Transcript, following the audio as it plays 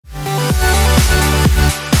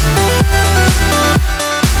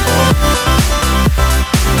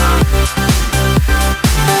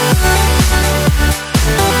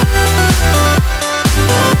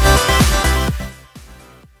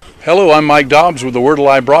Hello, I'm Mike Dobbs with the Word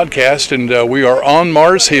Alive broadcast, and we are on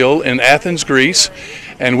Mars Hill in Athens, Greece.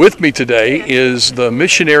 And with me today is the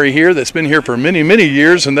missionary here that's been here for many, many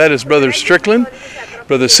years, and that is Brother Strickland,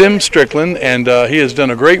 Brother Sim Strickland, and he has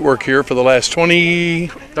done a great work here for the last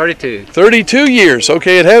 32 years.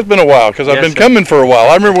 Okay, it has been a while because I've been coming for a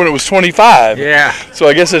while. I remember when it was 25. Yeah. So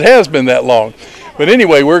I guess it has been that long. But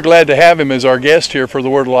anyway, we're glad to have him as our guest here for the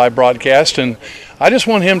Word Alive broadcast, and I just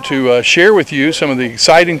want him to share with you some of the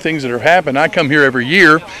exciting things that have happened. I come here every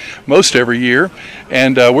year, most every year,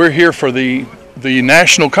 and we're here for the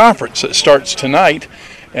national conference that starts tonight,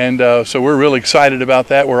 and so we're really excited about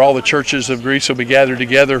that, where all the churches of Greece will be gathered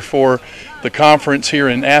together for the conference here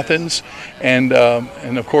in Athens, and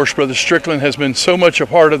of course Brother Strickland has been so much a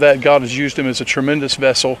part of that. God has used him as a tremendous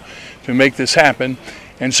vessel to make this happen.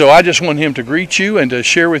 And so I just want him to greet you and to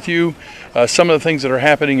share with you some of the things that are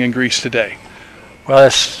happening in Greece today. Well,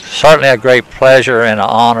 it's certainly a great pleasure and an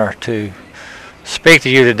honor to speak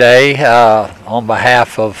to you today on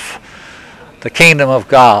behalf of the Kingdom of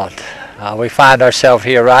God. We find ourselves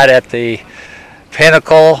here right at the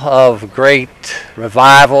pinnacle of great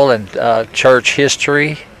revival and church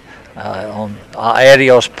history on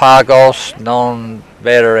Aegeos Pagos, known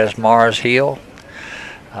better as Mars Hill.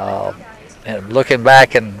 And looking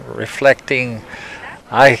back and reflecting,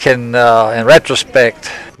 I can, in retrospect,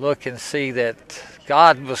 look and see that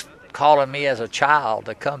God was calling me as a child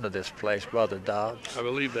to come to this place, Brother Dobbs. I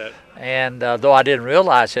believe that. And though I didn't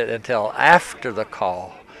realize it until after the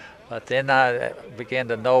call, but then I began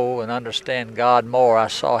to know and understand God more. I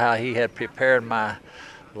saw how He had prepared my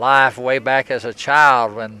life way back as a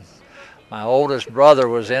child when my oldest brother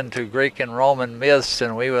was into Greek and Roman myths,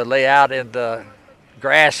 and we would lay out in the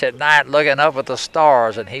grass at night looking up at the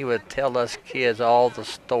stars, and he would tell us kids all the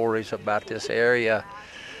stories about this area.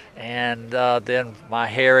 And then my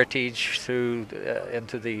heritage through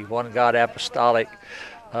into the One God Apostolic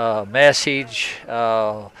message.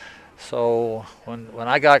 So when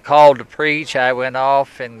I got called to preach, I went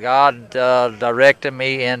off, and God directed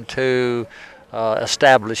me into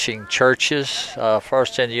establishing churches,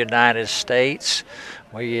 first in the United States.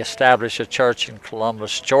 We established a church in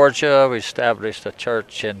Columbus, Georgia. We established a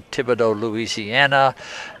church in Thibodaux, Louisiana.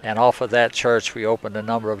 And off of that church, we opened a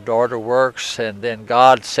number of daughter works. And then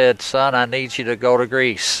God said, "Son, I need you to go to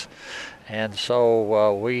Greece." And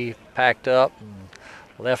so we packed up and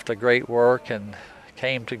left a great work and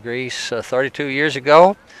came to Greece 32 years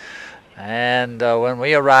ago. And when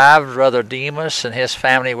we arrived, Brother Demas and his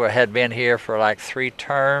family had been here for like 3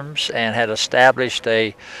 terms and had established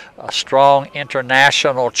a strong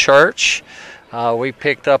international church. We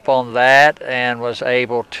picked up on that and was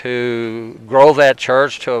able to grow that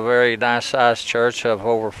church to a very nice-sized church of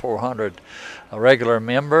over 400 regular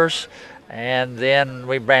members. And then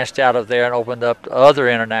we branched out of there and opened up other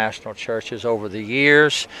international churches over the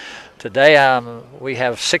years. Today we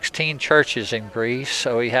have 16 churches in Greece,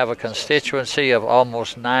 so we have a constituency of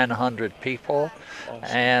almost 900 people. Awesome.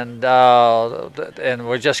 And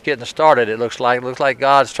we're just getting started. It looks like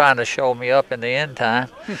God's trying to show me up in the end time.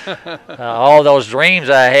 All those dreams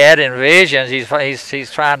I had and visions,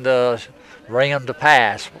 he's trying to bring them to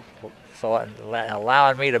pass. So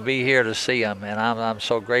allowing me to be here to see them, and I'm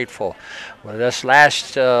so grateful. Well, this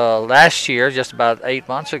last year, just about 8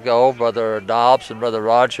 months ago, Brother Dobbs and Brother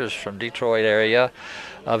Rogers from Detroit area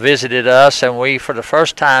visited us, and we, for the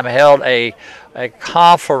first time, held a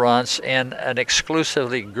conference in an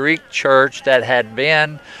exclusively Greek church that had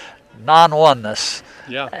been non-oneness.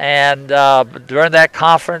 Yeah. And during that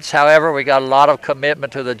conference, however, we got a lot of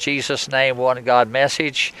commitment to the Jesus name, one God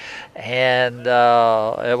message, and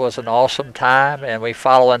it was an awesome time. And we're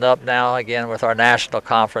following up now again with our national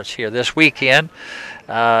conference here this weekend,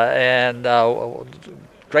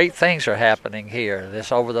 great things are happening here.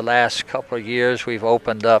 Over the last couple of years, we've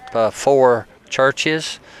opened up 4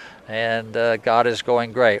 churches. And God is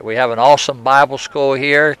going great. We have an awesome Bible school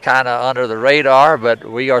here, kind of under the radar, but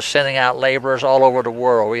we are sending out laborers all over the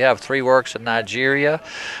world. We have 3 works in Nigeria.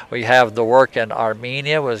 We have the work in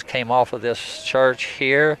Armenia, which came off of this church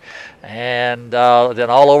here. And then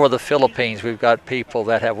all over the Philippines, we've got people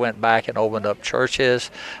that have went back and opened up churches.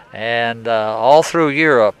 And all through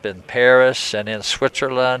Europe, in Paris and in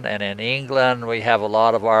Switzerland and in England, we have a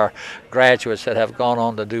lot of our graduates that have gone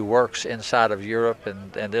on to do works inside of Europe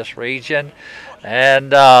and this region.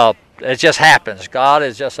 And it just happens. God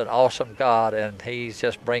is just an awesome God, and He's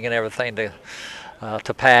just bringing everything to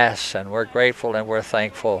pass. And we're grateful and we're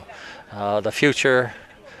thankful. The future,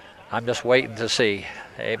 I'm just waiting to see.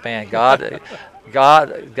 Amen. God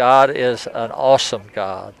is an awesome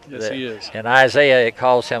God. Yes, He is. In Isaiah, it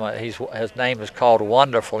calls him. His name is called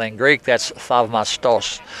Wonderful. In Greek, that's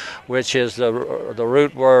thaumastos, which is the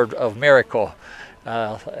root word of miracle.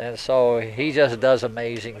 And so He just does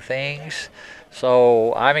amazing things.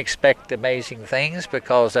 So I'm expecting amazing things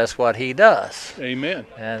because that's what He does. Amen.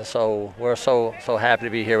 And so we're so happy to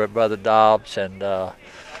be here with Brother Dobbs and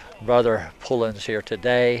Brother Pullins here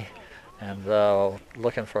today, and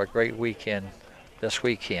looking for a great weekend this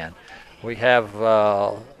weekend. We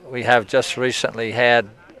have just recently had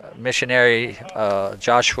missionary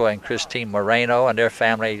Joshua and Christine Moreno and their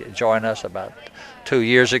family join us about 2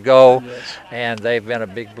 years ago, Yes. and they've been a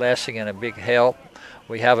big blessing and a big help.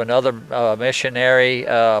 We have another missionary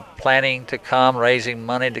planning to come, raising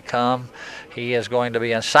money to come. He is going to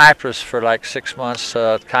be in Cyprus for like 6 months,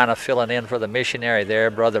 kind of filling in for the missionary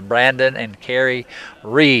there, Brother Brandon and Carrie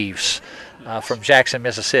Reeves from Jackson,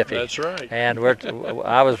 Mississippi. That's right. And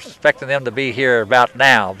I was expecting them to be here about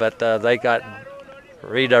now, but they got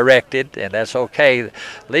redirected, and that's okay.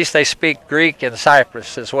 At least they speak Greek in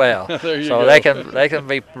Cyprus as well. There you So go. they can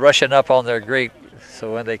be brushing up on their Greek.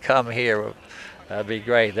 So when they come here, that'd be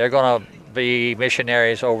great. They're going to be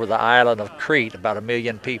missionaries over the island of Crete, about 1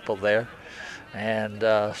 million people there. And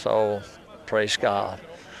so praise God.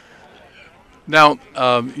 Now,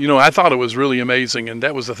 I thought it was really amazing, and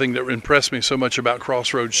that was the thing that impressed me so much about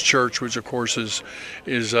Crossroads Church, which of course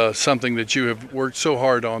is something that you have worked so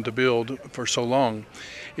hard on to build for so long,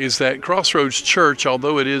 is that Crossroads Church,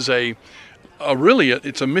 although it is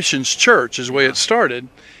it's a missions church, is the way it started,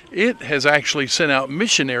 it has actually sent out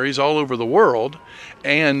missionaries all over the world,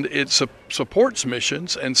 and it supports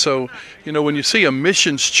missions. And so, when you see a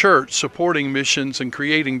missions church supporting missions and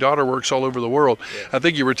creating daughter works all over the world, Yes. I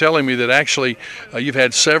think you were telling me that actually you've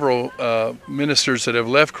had several ministers that have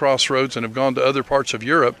left Crossroads and have gone to other parts of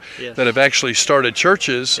Europe Yes. that have actually started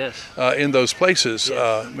churches Yes. in those places.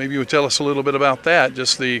 Yes. Maybe you would tell us a little bit about that,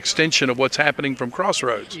 just the extension of what's happening from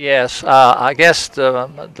Crossroads. Yes, I guess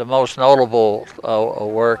the most notable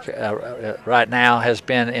work right now has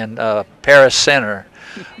been in Paris Center,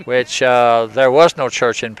 which there was no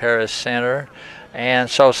church in Paris Center, and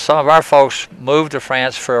so some of our folks moved to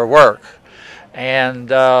France for work, and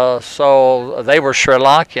so they were Sri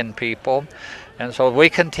Lankan people, and so they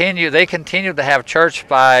continued to have church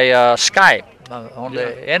by Skype on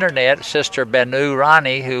the internet. Sister Benu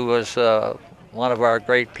Rani, who was one of our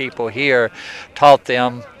great people here, taught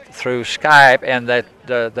them through Skype, and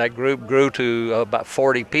that group grew to about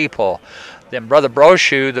 40 people. Then Brother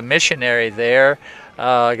Brochu, the missionary there,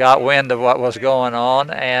 got wind of what was going on,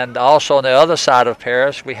 and also on the other side of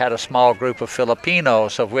Paris we had a small group of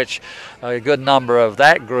Filipinos, of which a good number of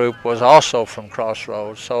that group was also from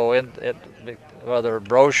Crossroads. So Brother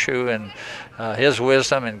Brochu and his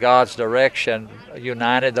wisdom and God's direction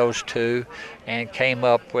united those two and came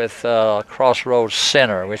up with Crossroads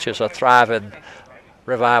Center, which is a thriving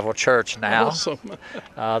revival church now. Awesome.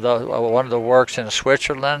 One of the works in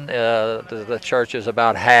Switzerland, the church is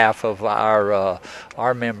about half of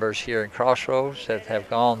our members here in Crossroads that have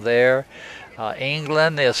gone there.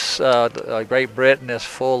 England is Great Britain is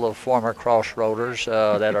full of former Crossroaders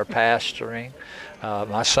that are pastoring.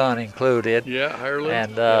 My son included. Yeah,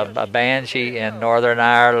 Ireland. And Banshee in Northern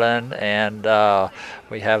Ireland, and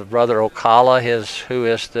we have Brother Ocala, who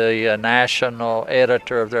is the national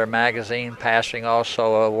editor of their magazine, pastoring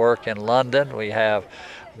also a work in London. We have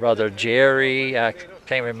Brother Jerry, I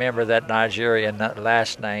can't remember that Nigerian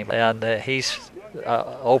last name, and he's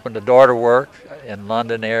opened a daughter work in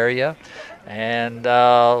London area. And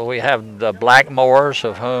we have the Blackmores,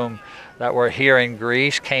 of whom that were here in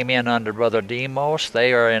Greece, came in under Brother Demos.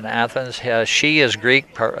 They are in Athens. She is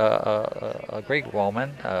Greek, a Greek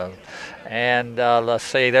woman. And let's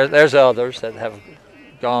see, there's others that have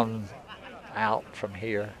gone out from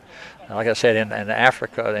here. Like I said, in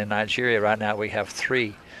Africa, in Nigeria right now, we have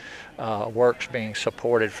 3 works being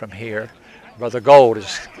supported from here. Brother Gold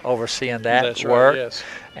is overseeing that That's work. right, yes.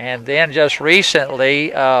 And then just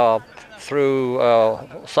recently, through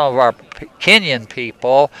some of our Kenyan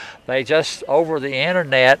people, they just over the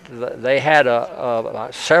internet, they had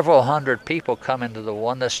several hundred people come into the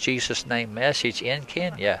Oneness Jesus Name message in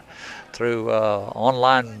Kenya through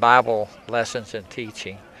online Bible lessons and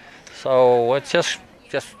teaching. So it's just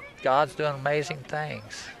God's doing amazing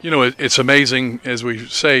things. It's amazing, as we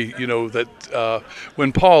say, that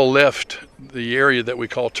when Paul left the area that we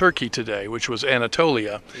call Turkey today, which was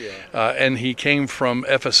Anatolia. And he came from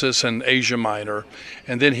Ephesus and Asia Minor.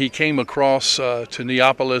 And then he came across to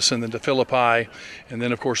Neapolis and then to Philippi. And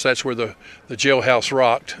then, of course, that's where the jailhouse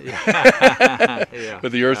rocked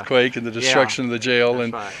with the earthquake and the destruction of the jail. That's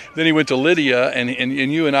and right. then he went to Lydia, and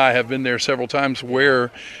you and I have been there several times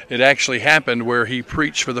where it actually happened, where he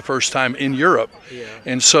preached for the first time in Europe.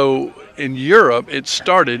 And so in Europe, it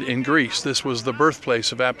started in Greece. This was the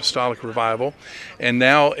birthplace of apostolic revival, and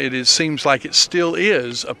now it seems like it still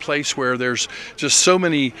is a place where there's just so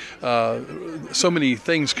many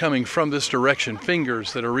things coming from this direction,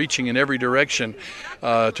 fingers that are reaching in every direction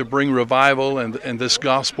to bring revival and this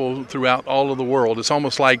gospel throughout all of the world. It's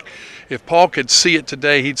almost like if Paul could see it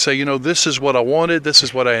today, he'd say, this is what I wanted, this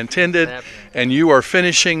is what I intended, and you are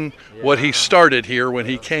finishing what he started here when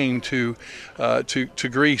he came to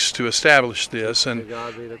Greece to establish this. And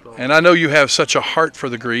I know you have such a heart for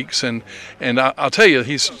the Greeks, and I'll tell you,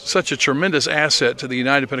 he's such a tremendous asset to the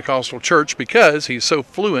United Pentecostal Church because he's so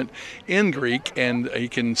fluent in Greek, and he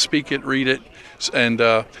can speak it, read it, and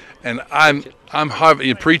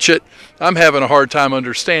you preach it. I'm having a hard time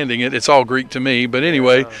understanding it. It's all Greek to me. But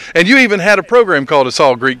anyway, and you even had a program called "It's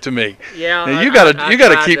All Greek to Me." Yeah, and you got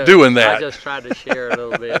to keep doing that. I just tried to share a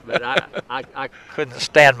little bit, but I couldn't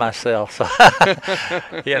stand myself. So,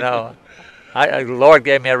 the Lord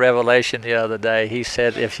gave me a revelation the other day. He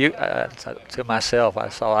said, "If you," to myself, I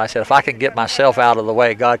said, "If I can get myself out of the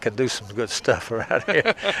way, God can do some good stuff around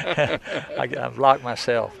here." I've locked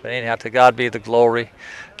myself. But anyhow, to God be the glory,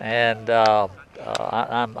 and I'm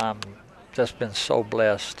just been so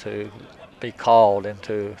blessed to be called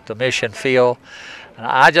into the mission field. And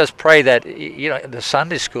I just pray that the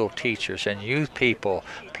Sunday school teachers and youth people,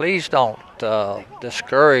 please don't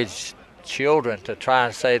discourage children to try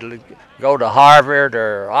and say go to Harvard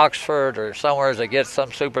or Oxford or somewhere to get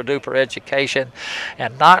some super duper education,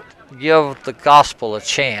 and not give the gospel a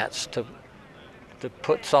chance to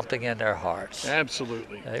put something in their hearts.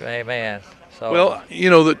 Absolutely. Amen. So, well,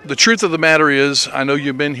 the truth of the matter is, I know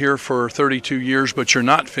you've been here for 32 years, but you're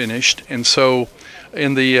not finished. And so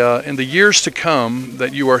in the years to come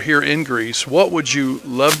that you are here in Greece, what would you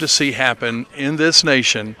love to see happen in this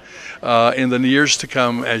nation in the years to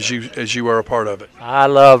come as you are a part of it? I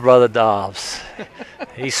love Brother Dobbs.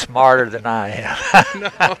 He's smarter than I am.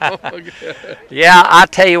 No. Yeah, I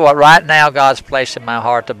tell you what, right now God's placed in my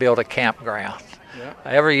heart to build a campground. Yeah.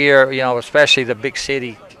 Every year, especially the big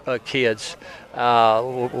city kids,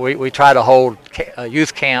 we try to hold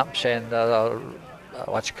youth camps and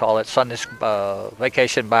Sunday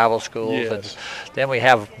vacation Bible schools. Yes. And then we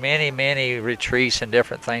have many retreats and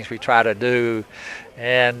different things we try to do.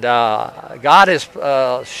 And God has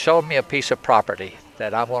showed me a piece of property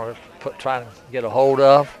that I want to try and get a hold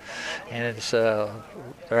of, and it's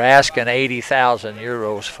they're asking 80,000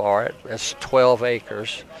 euros for it. It's 12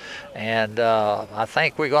 acres, and I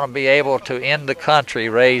think we're going to be able to, in the country,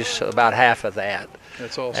 raise about half of that.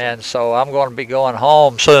 That's awesome. And so I'm going to be going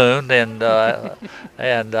home soon, and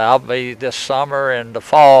I'll be this summer and the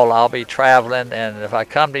fall. I'll be traveling, and if I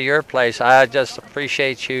come to your place, I just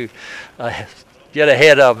appreciate you get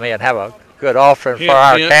ahead of me and have a good offering for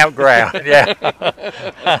our campground. Yeah.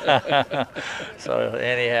 So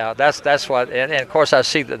anyhow, that's what, and of course I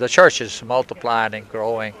see that the church is multiplying and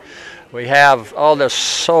growing. We have, there's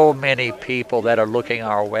so many people that are looking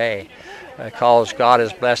our way because God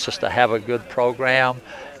has blessed us to have a good program.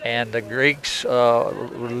 And the Greeks,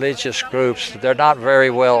 religious groups, they're not very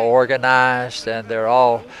well organized, and they're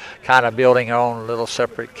all kind of building their own little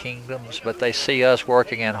separate kingdoms, but they see us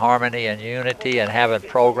working in harmony and unity and having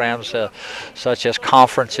programs such as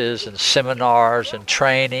conferences and seminars and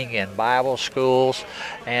training and Bible schools.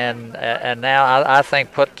 And now I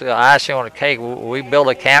think put the icing on the cake, we built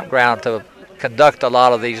a campground to conduct a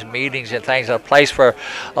lot of these meetings and things, a place where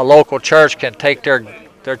a local church can take their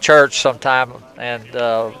church sometime and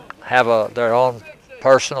have their own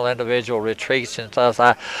personal individual retreats and stuff.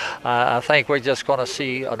 I think we're just going to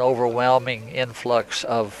see an overwhelming influx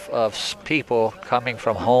of people coming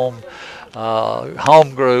from home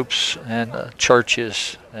groups and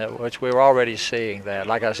churches, which we were already seeing that.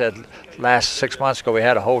 Like I said, last 6 months ago we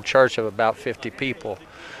had a whole church of about 50 people.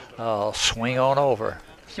 Swing on over.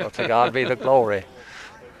 So to God be the glory.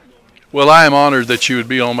 Well, I am honored that you would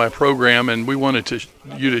be on my program, and we wanted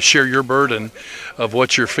you to share your burden of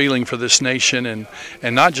what you're feeling for this nation, and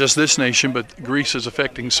not just this nation, but Greece is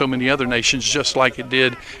affecting so many other nations, just like it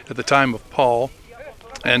did at the time of Paul.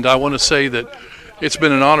 And I want to say that it's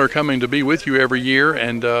been an honor coming to be with you every year,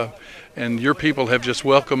 and your people have just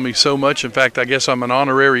welcomed me so much. In fact, I guess I'm an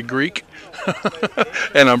honorary Greek.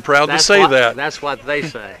 And I'm proud to say that. That's what they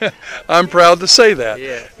say. I'm proud to say that.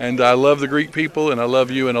 Yeah. And I love the Greek people, and I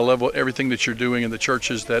love you, and I love everything that you're doing in the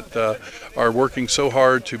churches that are working so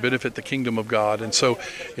hard to benefit the kingdom of God. And so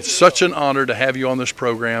it's such an honor to have you on this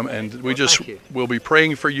program, and we just will be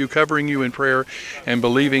praying for you, covering you in prayer, and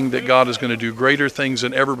believing that God is going to do greater things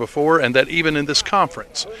than ever before, and that even in this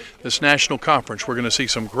conference, this national conference, we're going to see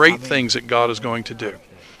some great things that God is going to do.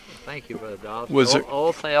 Thank you, Brother Dobbs. Was it?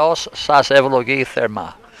 O Theos sas eυλογεί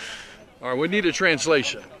θερμά. All right, we need a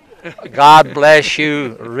translation. God bless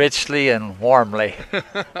you richly and warmly.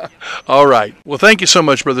 All right. Well, thank you so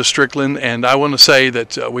much, Brother Strickland. And I want to say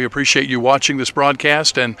that we appreciate you watching this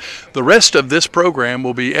broadcast. And the rest of this program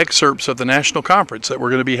will be excerpts of the National Conference that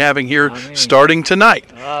we're going to be having here starting tonight.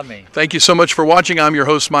 Amen. Thank you so much for watching. I'm your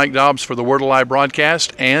host, Mike Dobbs, for the Word Alive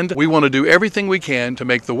broadcast. And we want to do everything we can to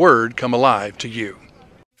make the Word come alive to you.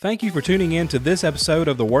 Thank you for tuning in to this episode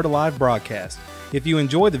of the Word Alive broadcast. If you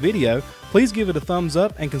enjoyed the video, please give it a thumbs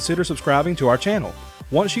up and consider subscribing to our channel.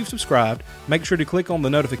 Once you've subscribed, make sure to click on the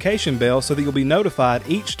notification bell so that you'll be notified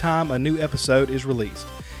each time a new episode is released.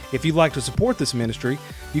 If you'd like to support this ministry,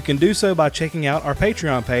 you can do so by checking out our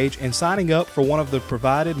Patreon page and signing up for one of the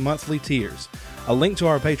provided monthly tiers. A link to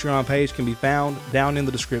our Patreon page can be found down in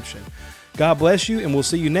the description. God bless you, and we'll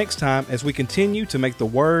see you next time as we continue to make the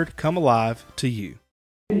Word come alive to you.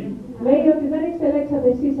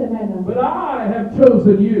 But I have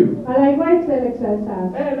chosen you.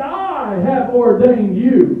 And I have ordained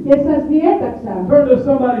you. Turn to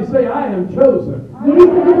somebody and say, I am chosen.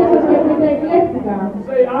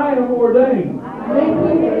 Say, I am ordained.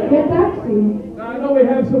 Now, I know we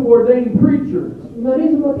have some ordained preachers.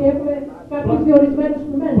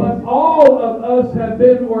 But all of us have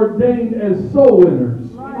been ordained as soul winners.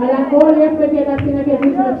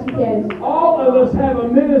 All of us have a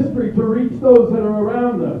ministry to reach those that are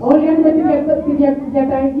around us.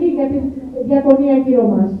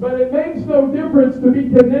 But it makes no difference to be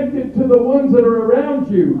connected to the ones that are around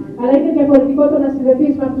you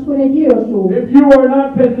if you are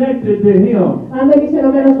not connected to Him. I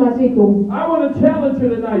want to challenge you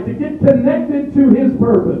tonight to get connected to His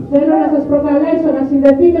purpose. And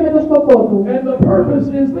the purpose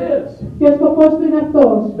is this: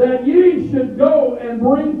 that ye should go and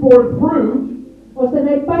bring forth fruit. And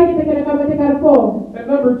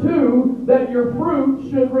number two, that your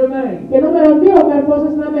fruit should remain.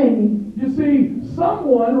 You see,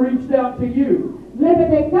 someone reached out to you. The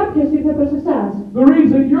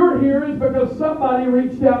reason you're here is because somebody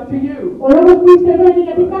reached out to you.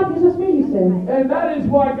 And that is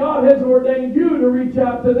why God has ordained you to reach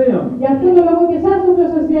out to them. And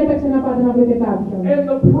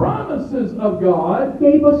the promises of God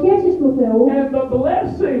and the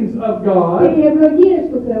blessings of God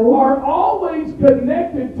are always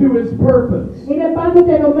connected to His purpose. You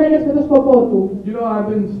know, I've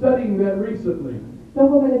been studying that recently. I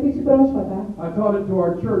taught it to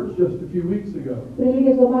our church just a few weeks ago. That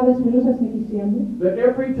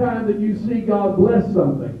every time that you see God bless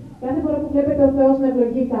something,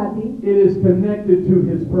 it is connected to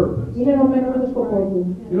His purpose. You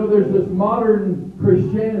know, there's this modern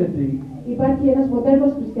Christianity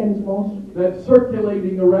that's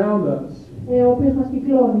circulating around us,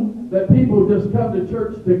 that people just come to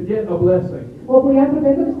church to get a blessing. But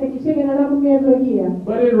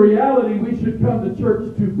in reality, we should come to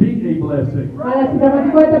church to be a blessing.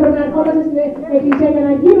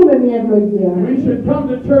 We should come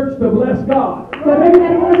to church to bless God.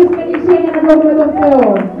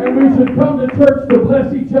 And we should come to church to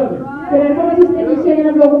bless each other.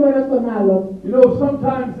 You know,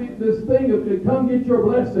 sometimes this thing of come get your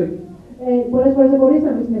blessing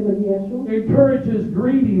encourages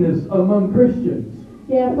greediness among Christians.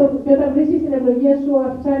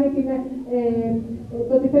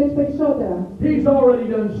 He's already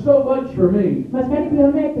done so much for me, more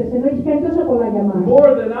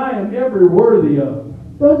than I am ever worthy of.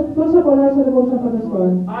 I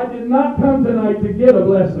did not come tonight to get a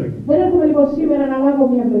blessing. I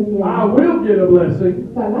will get a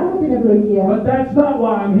blessing, but that's not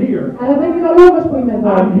why I'm here.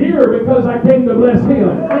 I'm here because I came to bless Him.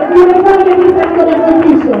 I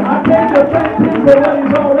came to thank Him for what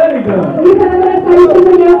He's already done.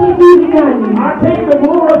 I came to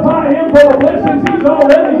glorify Him for the blessings He's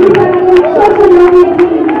already done.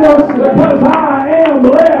 Because I am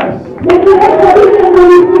blessed.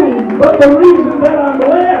 But the reason that I'm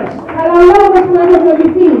blessed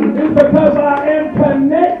is because I am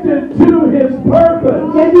connected to His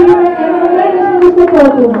purpose.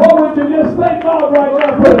 Or would you just thank God right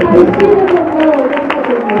now for His purpose?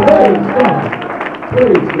 Praise God.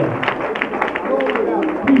 Praise God.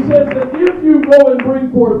 He says that if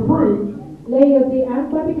λέει ότι αν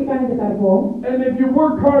πάτε και κάνετε καρπό, and if you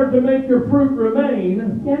work hard to make your fruit remain,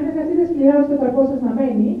 και αν εργαστείτε σκληρά ώστε το καρπό σας να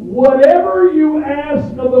μένει, whatever you ask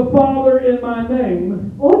of the Father in my name,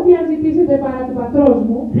 ό,τι αν ζητήσετε παρά του πατρός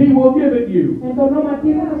μου, He will give it you. εν το ονόματί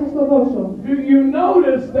μου θα σας το δώσω. Do you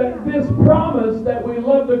notice that this promise that we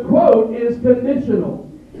love to quote is conditional?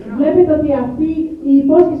 Βλέπετε ότι αυτή η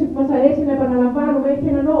υπόσχεση που μας αρέσει να επαναλαμβάνουμε έχει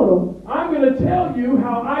έναν όρο. I'm going to tell you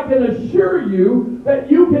how I can assure you that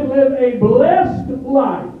you can live a blessed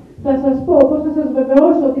life. Θα σας πω πώς θα σας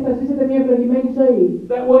βεβαιώσω ότι θα ζήσετε μια ευλογημένη ζωή.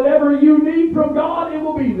 That whatever you need from God, it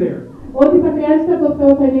will be there. Ό,τι θα χρειάζεται από το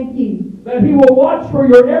Θεό θα είναι εκεί. That He will watch for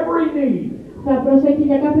your every need. Θα προσέχει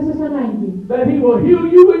για κάθε σας ανάγκη. That He will heal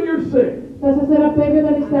you when you're sick. Θα σας θεραπεύει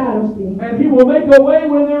όταν είστε άρρωστοι. And He will make a way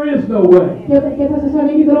when there is no way. Και θα σας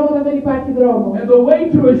ανοίγει δρόμο όταν δεν υπάρχει δρόμο. And the way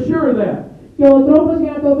to assure that Και ο τρόπος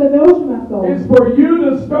για να το βεβαιώσουμε αυτό is for you to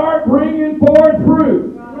start bringing forth fruit.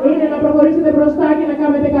 είναι να προχωρήσετε μπροστά και να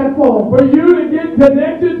κάνετε καρπό. For you to get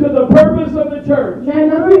connected to the purpose of the church. Να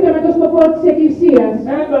ενωθείτε με το σκοπό της Εκκλησίας.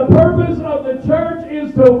 And the purpose of the church is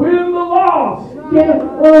to win the lost. Και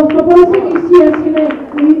ο σκοπός της Εκκλησίας είναι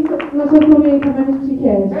να σωθούν οι χαμένες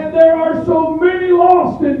ψυχές. And there are so many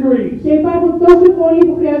lost in Greece. Και υπάρχουν τόσο πολλοί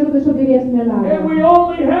που χρειάζονται σωτηρία στην Ελλάδα. And we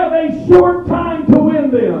only have a short time to win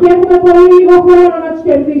them. Και έχουμε πολύ λίγο χρόνο να τους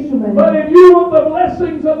κερδίσουμε. But if you want the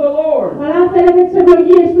blessings of the Lord, Αλλά αν θέλετε τις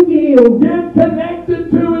ευλογίες του Κυρίου, get connected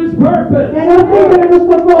to His purpose. ενωθείτε με το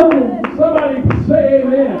σκοπό του. Somebody say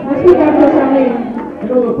amen. Ας πει κάποιος αμήν. You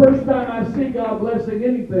know, the first time I see God blessing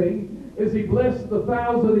anything is He blessed the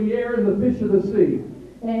fowls of the air and the fish of the sea.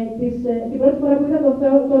 Την πρώτη φορά που είδα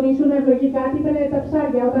τον Ιησού να ευλογεί κάτι ήταν τα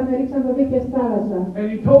ψάρια όταν ρίξαν τα δίχτυα στη θάλασσα. And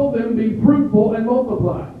He told them, be fruitful and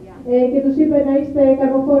multiply. Και τους είπε να είστε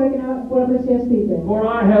καρποφόροι και να πολλαπλασιαστείτε. For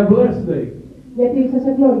I have blessed thee. Γιατί σας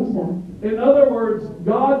ευλόγησα. In other words,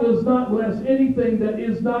 God does not bless anything that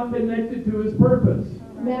is not connected to His purpose.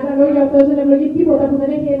 Με άλλα λόγια, ο Θεός δεν ευλογεί τίποτα που δεν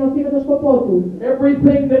έχει ενωθεί με το σκοπό του.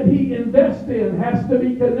 Everything that He invests in has to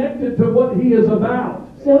be connected to what He is about.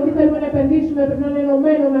 Σε ό,τι θέλουμε να επενδύσουμε πρέπει να είναι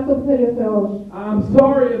ενωμένο με αυτό που θέλει ο Θεός. I'm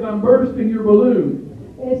sorry if I'm bursting your balloon.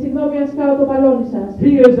 Συγγνώμη αν σκάω το μπαλόνι σας.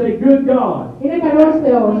 He is a good God. Είναι καλός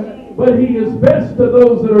Θεός. But He is best to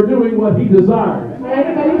those that are doing what He desires. Αλλά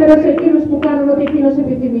είναι καλύτερος σε εκείνους που κάνουν ό,τι εκείνος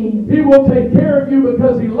επιθυμεί. He will take care of you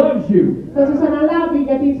because He loves you. Θα σας αναλάβει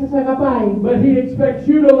γιατί σας αγαπάει. But He expects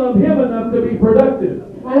you to love Him enough to be productive.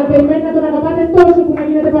 Αλλά περιμένει να τον αγαπάτε τόσο που να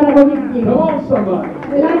γίνετε παραγωγικοί. Come on, somebody.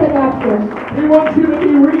 Ελάτε κάποιος. He wants you to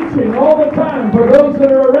be reaching all the time for those that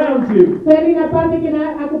are around you. Θέλει να πάτε και να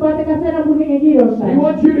ακουμπάτε καθένα που είναι γύρω σας. He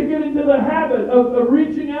wants you to get into the habit of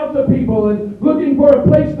reaching out to people and looking for a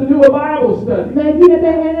place to do a Bible study. Να γίνετε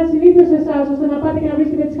ένα συνήθως σε εσάς ώστε να πάτε και να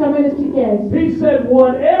βρίσκετε τις χαμένες ψυχές. He said,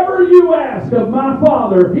 whatever you ask of my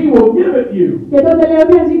Father, He will give it you. Και τότε λέει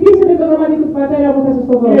ότι αν ζητήσετε το όνομα του Πατέρα μου θα σας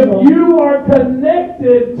το δώσω. If you are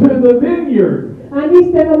connected to the vineyard, Αν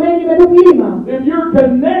είστε ενωμένοι με το κλίμα. if you're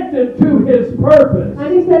connected to His purpose. Αν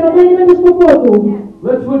είστε ενωμένοι με το σκοπό του.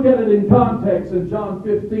 Let's look at it in context in John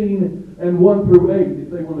 15 and 1 through 8, if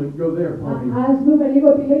they want to go there for me. Ας δούμε λίγο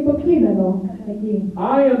τι λέει το κείμενο εκεί.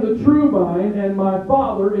 I am the true vine, and my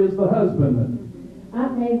Father is the husbandman.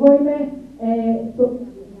 Εγώ είμαι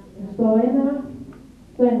στο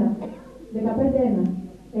 15:1.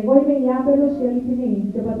 Εγώ είμαι η άπελος η αληθινή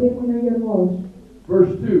και ο πατήρ μου είναι ο γεωργός.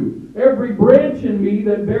 Verse 2, every branch in me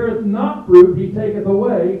that beareth not fruit he taketh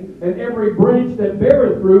away, and every branch that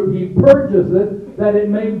beareth fruit he purges it, that it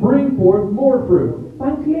may bring forth more fruit.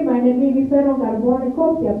 Παν κλίμα είναι μη φέρον καρπόν,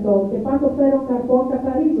 εκόπτει αυτό, και παν το φέρον καρπόν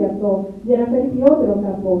καθαρίζει αυτό, για να φέρει ποιότερο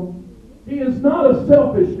καρπόν. He is not a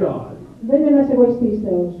selfish God, Δεν είναι ένας εγωιστής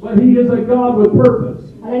Θεός, but He is a God with purpose.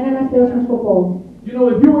 αλλά είναι ένας Θεός με σκοπό. You know,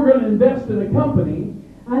 if you were going to invest in a company,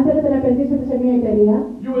 Αν θέλετε να επενδύσετε σε μια εταιρεία,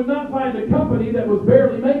 you would not find a company that was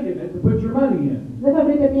barely making it to put your money in. δεν θα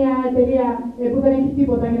βρείτε μια εταιρεία που δεν έχει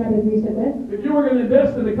τίποτα για να επενδύσετε. If you were going to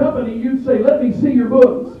invest in a company, you'd say, let me see your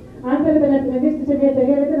books. Αν θέλετε να επενδύσετε σε μια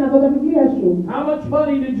εταιρεία, λέτε να δω τα βιβλία σου. How much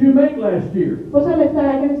money did you make last year? Πόσα λεφτά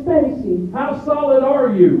έκανες πέρυσι. How solid are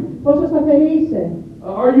you? Πόσο σταθερή είσαι.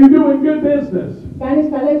 Are you doing good business? Κάνεις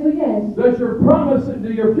καλές δουλειές. Does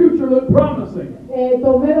your future look promising?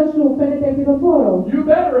 Το μέλλον σου φαίνεται ελπιδοφόρο. You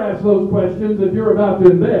better ask those questions if you're about to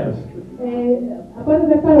invest. Απάντα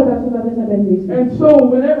δεν θα ρωτάς όταν θες να επενδύσεις. And so,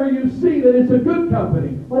 whenever you see that it's a good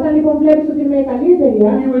company, Όταν λοιπόν βλέπεις ότι είναι μια καλή εταιρεία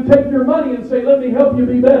and you would take your money and say, let me help you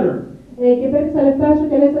be better. Και παίρνεις τα λεφτά σου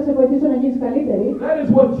και λες θα σε βοηθήσω να γίνεις καλύτερη. That is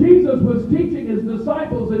what Jesus was teaching His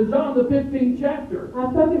disciples in John the 15th chapter.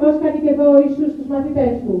 Αυτό ακριβώς κάνει και εδώ ο Ιησούς στους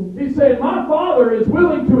μαθητές του. He said, my Father is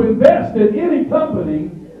willing to invest in any company.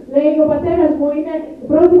 Λέει ο πατέρας μου είναι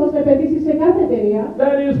πρόθυμος να επενδύσει σε κάθε εταιρεία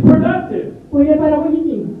that is productive. που είναι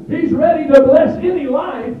παραγωγική. He's ready to bless any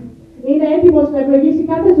life Είναι έτοιμος να ευλογήσει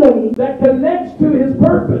κάθε ζωή that connects to his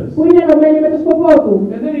purpose. που είναι ενωμένη με το σκοπό του.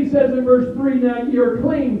 And then he says in verse 3, now you're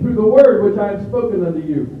clean through the word which I have spoken unto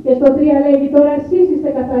you. Και στο 3 λέγει τώρα εσείς είστε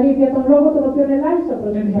καθαροί για τον λόγο τον οποίο ελάχιστα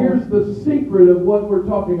προς And εσάς. here's the secret of what we're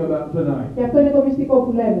talking about tonight. Και αυτό είναι το μυστικό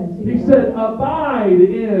που λέμε. He said, abide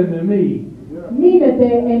in me, Μείνετε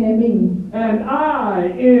εν εμήν and I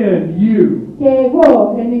in you. και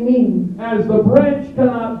εγώ εν εμήν. As the branch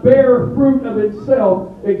cannot bear fruit of itself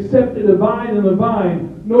except it abide in the vine,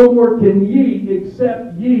 no more can ye except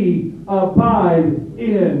ye abide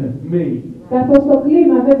in me. Καθώς το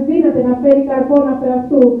κλίμα δεν δύναται να φέρει καρπόν απ'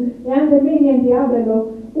 αυτού, εάν δεν μείνει εν διάβελο,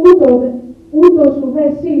 ούτως ουδέ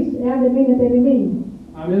εσείς, εάν δεν μείνετε εν εμήν.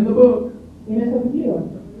 I'm in the book. Είναι στο βιβλίο.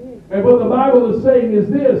 And what the Bible is saying is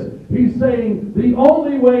this. He's saying the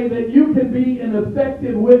only way that you can be an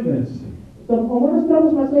effective witness Ο μόνος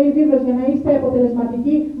τρόπος μας λέει η Βίβλος για να είστε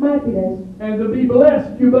αποτελεσματικοί μάρτυρες and to be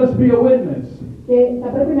blessed, you must be a witness. και θα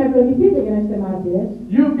πρέπει να ευλογηθείτε για να είστε μάρτυρες.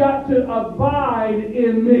 You've got to abide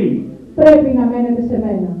in me. Πρέπει να μένετε σε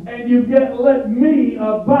μένα. And you let me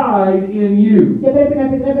abide in you. Και πρέπει να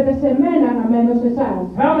επιτρέπετε σε μένα να μένω σε εσάς.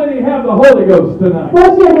 How many have the Holy Ghost tonight?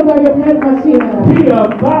 Πόσοι έχουν το Άγιο Πνεύμα σήμερα? He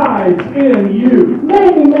abides in you.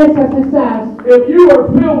 Μένει μέσα σε εσάς. If you are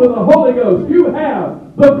filled with the Holy Ghost, you have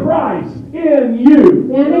the Christ in you.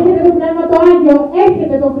 Εάν έχετε το Πνεύμα το Άγιο,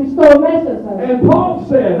 έχετε τον Χριστό μέσα σας. And Paul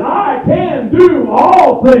said, I can do all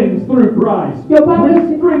things through Christ, which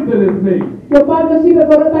strengtheneth me. Και ο Παύλος είπε,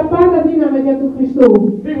 μπορώ τα πάντα δύναμη για του Χριστού.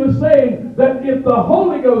 He was saying that if the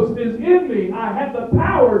Holy Ghost is in me, I have the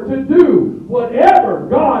power to do whatever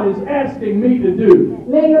God is asking me to do.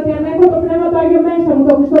 Λέει ότι αν έχω το Πνεύμα το Άγιο μέσα μου,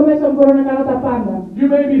 το Χριστό μέσα μου, μπορώ να κάνω τα πάντα. You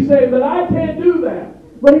may be saying, but I can't do that.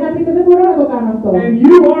 Μπορεί να πείτε, δεν μπορώ να το κάνω αυτό. And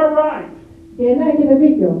you are right. Και να έχετε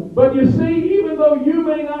δίκιο. But you see, even though you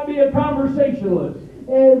may not be a conversationalist,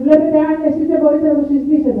 Βλέπετε, αν εσείς δεν μπορείτε να το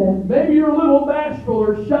συζητήσετε. maybe you're a little bashful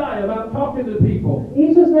or shy about talking to people.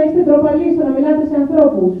 Ίσως να είστε ντροπαλείς στο να μιλάτε σε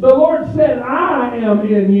ανθρώπους. The Lord said, I am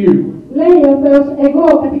in you. Λέει ο Θεός, εγώ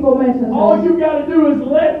κατοικώ μέσα σας. All you got to do is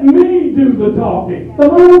let me do the talking. Το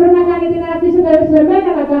μόνο που πρέπει να κάνετε είναι να αφήσετε σε μένα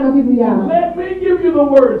να κάνω τη δουλειά. Let me give you the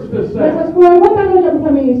words to Να σας say. πω εγώ τα λόγια που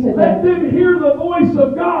θα μιλήσετε. Let them hear the voice of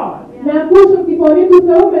God. Να ακούσουν τη φωνή του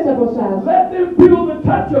Θεού μέσα από εσάς. Let them feel the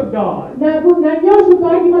touch of God. Να νιώσουν το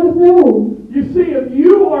άγγιγμα του Θεού. You see, if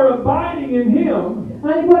you are abiding in Him,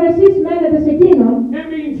 Αν λοιπόν εσείς μένετε σε εκείνον, it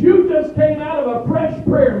means you just came out of a fresh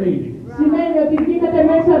prayer meeting. σημαίνει ότι βγήκατε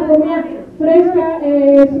μέσα από μια φρέσκα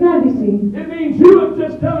συνάντηση. It means you have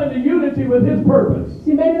just come into unity with His purpose.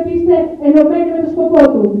 Σημαίνει ότι είστε ενωμένοι με το σκοπό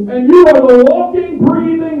του. And you are the walking,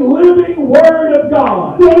 breathing, living Word of God.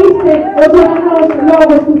 Και είστε ο ζωντανός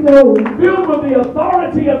λόγος του Θεού. Filled with the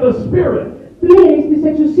authority of the Spirit. Πλήρης της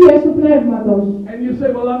εξουσίας του Πνεύματος. And you say,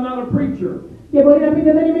 well, I'm not a preacher. Και μπορεί να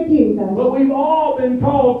πείτε δεν είμαι κήρυκας. But we've all been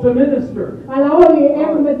called to minister. Αλλά όλοι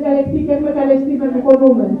έχουμε διαλεκτεί και έχουμε καλεστεί να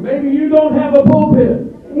δικονούμε. Maybe you don't have a pulpit.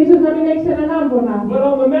 Ίσως να μην έχεις έναν άμβονα. But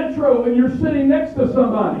on the metro when you're sitting next to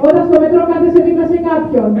somebody. Όταν στο μετρό κάθεσαι δίπλα σε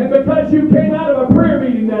κάποιον. And because you came out of a prayer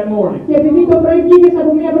meeting that morning. Και επειδή το πρωί βγήκες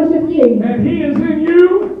από μια προσευχή. And He is in you.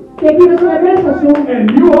 Και εκείνος είναι μέσα σου. And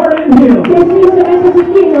you are in Him. Και εσύ είσαι μέσα σε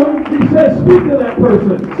εκείνον. He says, speak to that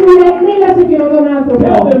person. Σου λέει μίλα σε εκείνον τον άνθρωπο.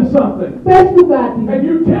 Tell them something. Πες του κάτι. And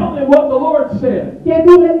you tell them what the Lord said. Και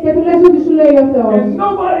του λες ότι σου λέει ο Θεός. And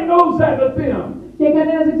nobody knows that but them. Και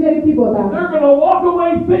κανένας δεν ξέρει τίποτα. They're going to walk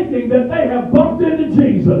away thinking that they have bumped into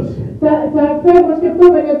Jesus. Θα φεύγουν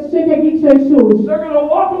σκεπτόμενοι ότι τους έχει αγγίξει ο Ιησούς. They're going to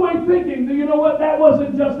walk away thinking, you know what, that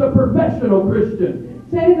wasn't just a professional Christian.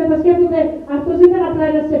 Ξέρετε, θα σκέφτονται, αυτός δεν ήταν απλά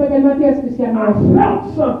ένας επαγγελματίας I χριστιανός. felt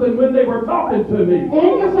something when they were talking to me.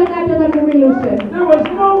 Ένιωσα κάτι όταν μου μιλούσε. There was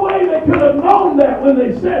no way they could have known that when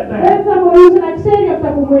they said Δεν that. θα μπορούσε να ξέρει αυτά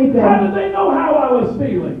που μου είπε. How did they know how I was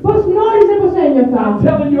feeling? Πώς γνώριζε πώς ένιωθα. I'm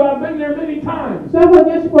telling you, I've been there many times. Το έχω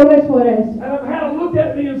νιώσει πολλές φορές. And I've had them look at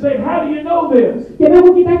me and say, how do you know this? Και με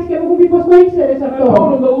έχουν κοιτάξει και μου έχουν πει πώς το ήξερες And I αυτό. told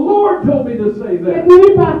them, the Lord told me to say Και that. του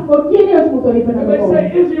είπα, ο Κύριος μου το είπε να And το they πω. say,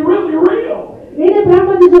 is He really real? Είναι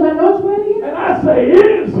πράγματι ζωντανός μου έλεγε. And I say,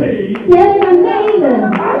 is He? Και έλεγα ναι είναι.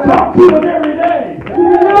 I talk to Him every day. Του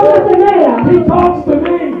μιλάω κάθε μέρα. He talks to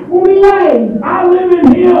me. Μου μιλάει. I live in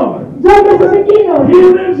Him. Ζω μέσα σε εκείνον. He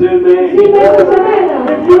lives in Ζει me. μέσα σε μένα.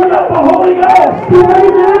 If you got the Holy Ghost, Και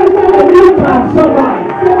μπορείς να λάβεις you άλλα touch somebody.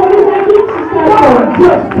 και μπορείς να αγγίξεις God κάποιον.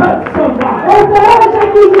 just touch somebody. Ο Ο Θεός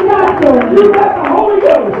αγγίζει κάποιον. You got the Holy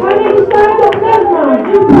Ghost. Αν έχεις τώρα το πνεύμα And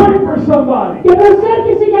you pray for somebody. και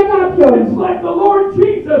προσεύχεσαι για κάποιον. It's like the Lord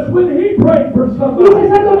Jesus when he prayed for Είσαι somebody.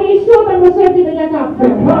 σαν τον Ιησού όταν προσεύχεται για κάποιον.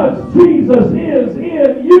 Because Jesus is in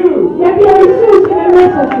you. Γιατί ο Ιησούς είναι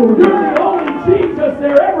μέσα σου. You're the only Jesus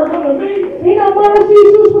they're ever going to meet. Είναι ο μόνος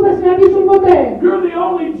Ιησούς που θα συναντήσουν ποτέ. You're the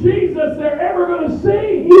only Jesus they're ever going to see.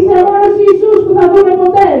 Είσαι ο μόνος Ιησούς που θα δούνε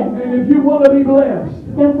ποτέ. And if you want to be blessed,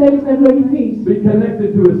 Και αν θέλεις να ευλογηθείς, be connected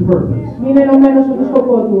to his purpose. είναι ενωμένος με το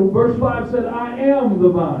σκοπό του. Verse 5 said, I am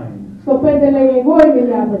the vine, Στο 5 λέει, εγώ είμαι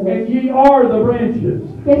η άπεδος. and ye are the branches.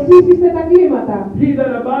 Και εσείς είστε τα κλίματα. He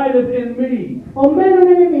that abideth in me, Ο μένων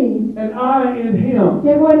εν εμεί. and I in him,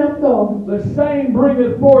 Και εγώ εν αυτό. the same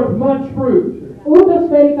bringeth forth much fruit. Ούτως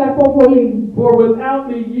φέρει καρπό πολύ. For without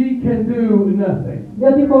me ye can do nothing.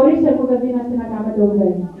 Διότι χωρίς εγώ δεν δύναστε να κάνετε ουδέ.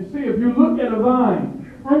 You see, if you look at a vine,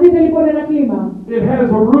 Αν δείτε λοιπόν ένα κλίμα, it has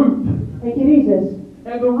a root, έχει ρίζες.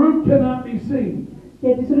 and the root cannot be seen. Και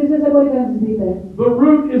τις ρίζες δεν μπορείτε να τις δείτε. The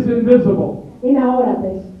root is invisible. Είναι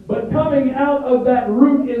αόρατες. But coming out of that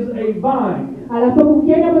root is a vine. Αλλά αυτό που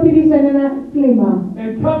βγαίνει από τη ρίζα είναι ένα κλίμα.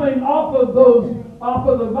 And coming off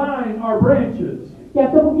of the vine are branches. Και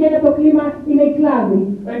αυτό που βγαίνει από το κλίμα είναι η κλάδη.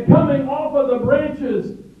 And coming off of the branches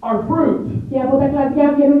are fruit. Και από τα κλαδιά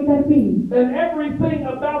βγαίνουν οι καρποί. And everything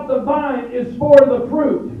about the vine is for the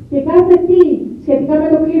fruit. Και κάθε τι σχετικά με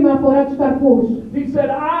το κλίμα αφορά τους καρπούς. He said,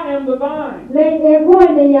 I am the vine. Λέει, εγώ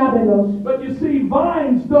είμαι η άπεδος. But you see,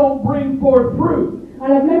 vines don't bring forth fruit.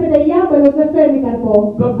 Αλλά βλέπετε, η άπεδος δεν φέρνει καρπό.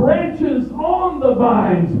 The branches on the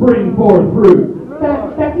vines bring forth fruit.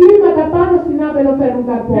 Τα κλίματα πάνω στην άπεδο φέρνουν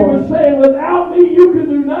καρπό. He was saying, without me you can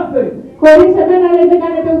do nothing. Χωρίς εμένα λέει δεν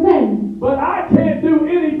κάνετε ουδέν. But I can't do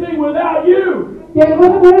anything without you. Και εγώ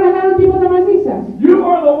δεν μπορώ να κάνω τίποτα μαζί σας. You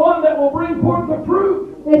are the one that will bring forth the fruit.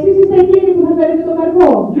 Εσείς είστε εκείνοι που θα φέρετε τον καρπό.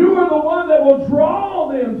 You are the one that will draw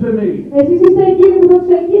them to me. Εσείς είστε εκείνοι που θα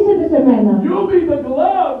τους ελκύσετε σε μένα. You'll be the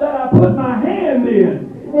glove that I put my hand in.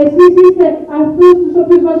 Εσείς είστε αυτούς τους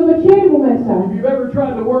οποίους βάζω το χέρι μου μέσα. If you've ever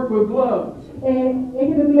tried to work with gloves,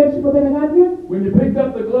 Έχετε δουλέψει ποτέ με γάντια? when you picked up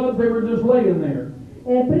the gloves, they were just laying there.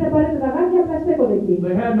 Πριν να πάρετε τα γάντια, απλά στέκονται εκεί.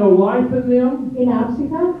 They had no life in them. Είναι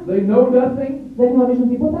άψυχα, They know nothing. δεν γνωρίζουν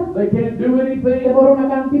τίποτα, They can't do δεν anything. μπορούν να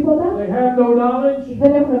κάνουν τίποτα, They have no knowledge.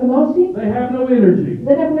 δεν έχουν γνώση, They have no energy.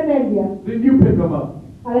 δεν έχουν ενέργεια. Then you pick them up.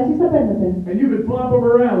 Αλλά εσείς τα παίρνετε. And you can flop them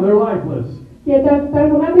around. They're lifeless. Και τα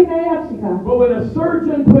αργονάτα είναι άψυχα. But when a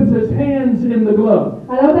surgeon puts his hands in the glove,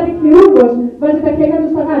 Αλλά όταν η χειρούργος βάζει τα χέρια του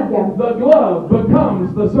στα γάντια, the glove becomes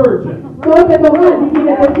the surgeon. τότε το γάντι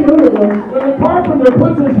γίνεται ο χειρούργος. When the carpenter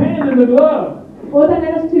puts his hand in the glove, Όταν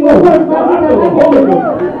ένας ξυλουργός βάζει τα γάντια,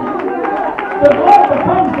 the glove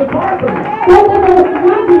becomes the carpenter. τότε το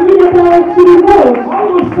γάντι γίνεται ο ξυλουργός. All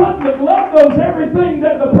of a sudden, the glove knows everything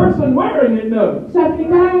that the person wearing it knows.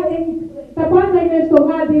 Ξαφνικά τα πάντα είναι στο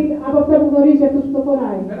γάντι από αυτό που γνωρίζει αυτός που το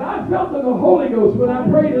φοράει. And I felt in the Holy Ghost when I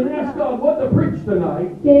prayed and asked God what to preach tonight.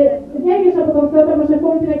 Και ένιωσα από τον Θεό όταν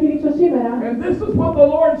προσευχόμουν τι να κηρύξω σήμερα. And this is what the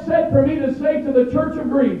Lord said for me to say to the Church of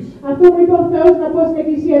Greece. Αυτό μου είπε ο Θεός να πω στην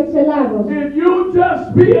Εκκλησία της Ελλάδος. If you just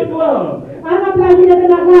be a glove, Αν απλά γίνετε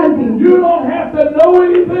ένα γάντι, you don't have to know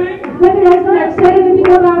anything. δεν χρειάζεται να ξέρετε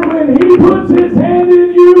τίποτα. When He puts His hand in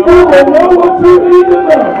you, you will know what you need to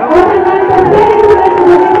know. Όταν κάνει το χέρι του μέσα,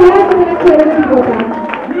 δεν χρειάζεται να ξέρετε τίποτα.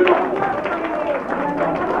 You don't-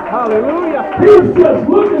 Hallelujah. He's just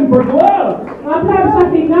looking for gloves. Απλά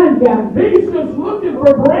ψάχνει γάντια, He's just looking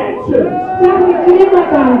for branches. ψάχνει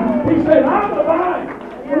κλίματα. He said, I'm the vine,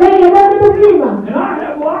 Λέει, εγώ είμαι το κλίμα. and I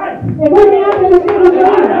have life, Εγώ είμαι άπεδος και έχω and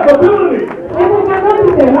I ζωή. have ability, Έχω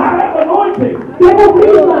ικανότητες and I have anointing. και έχω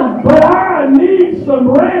κλίμα. But I need some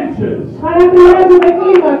branches, Αλλά χρειάζομαι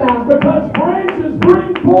κλίματα. because branches bring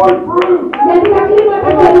forth fruit. Γιατί τα κλίματα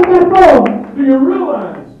φέρνουν καρπό. Do you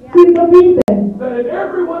realize Συνειδητοποιείτε that in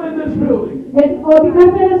everyone in this building, ότι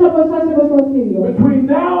κάθε ένας από εσάς εδώ στο κτίριο, between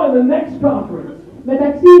now and the next conference,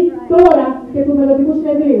 μεταξύ τώρα και του μελλοντικού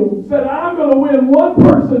συνεδρίου, said, I'm going to win one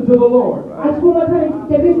person to the Lord. ας πούμε ότι θα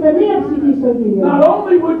κερδίσουμε μία ψυχή στον Κύριο. Not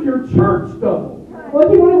only would your church double,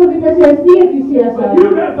 Όχι μόνο θα διπλασιαστεί η εκκλησία σας, but you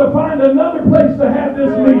have to find another place to have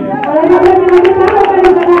this meeting. αλλά θα πρέπει να βρείτε άλλο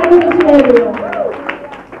μέρος να κάνετε το συνέδριο.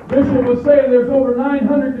 Bishop was saying there's over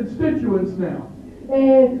 900 constituents now.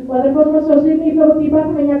 Ο αδερφός μας ο Σίμ είπε ότι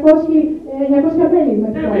υπάρχουν 900 μέλη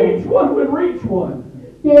μέχρι If τώρα. each one would reach one,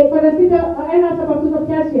 Και φανταστείτε ένας από αυτούς να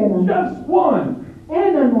πιάσει έναν. just one,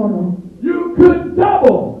 Έναν μόνο. you could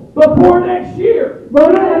double before next year.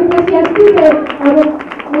 Μπορείτε να διπλασιαστείτε από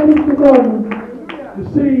μέχρι του χρόνου. You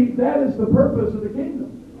see, that is the purpose of the kingdom.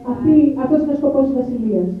 Αυτός είναι ο σκοπός της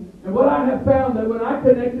Βασιλείας. And what I have found that when I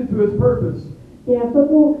connected to His purpose, Και αυτό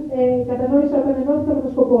που κατανόησα όταν ενώθηκα με το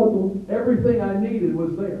σκοπό του. Everything I needed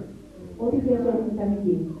was there. Ό,τι χρειαζόταν ήταν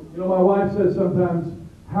εκεί. You know, my wife says sometimes,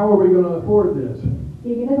 how are we going to afford this? Και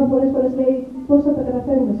η γυναίκα πολλές φορές λέει πώς θα τα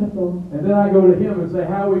καταφέρουμε σε αυτό. And then I go to him and say,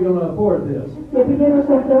 how are we going to afford this? Και πηγαίνω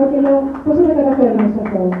στον Θεό και λέω πώς θα τα καταφέρουμε σε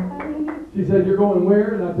αυτό. She said, you're going where?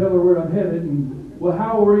 And I tell her where I'm headed. And, well,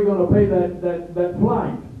 how are we going to pay that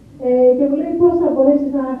flight? Και μου λέει πώς θα μπορέσεις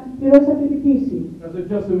να πληρώσεις αυτή τη πτήση. I said,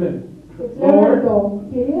 just a minute. Lord,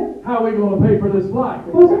 Κύριε, how are we going to pay for this flight?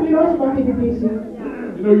 Πώς θα πληρώσουμε αυτή τη πτήση.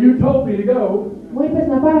 You know, you told me to go. Μου είπες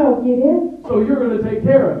να πάω, Κύριε. So you're going to take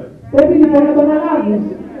care of it. Πρέπει λοιπόν να τον αναλάβεις.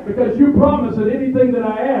 Because you promised that anything that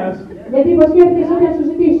I asked, γιατί υποσχέθηκες ότι θα σου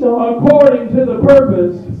ζητήσω, according to the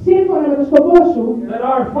purpose, σύμφωνα με το σκοπό σου, that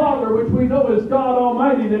our Father, which we know is God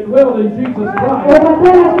Almighty, that dwelled in Jesus ο Christ,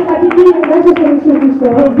 Πατέρας που κατοικεί μέσα στον Ιησού Χριστό,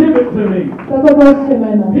 will give it to me. θα το δώσει σε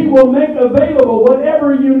μένα. He will make available whatever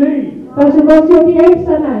you need. Θα σου δώσει ό,τι έχεις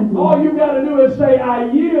ανάγκη. All you got to do is say, I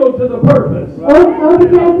yield to the purpose. Ό,τι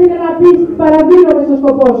χρειάζεται είναι να πεις παραδίνομαι στο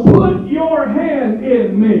σκοπό σου. Put your hand in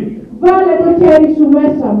me. Βάλε το χέρι σου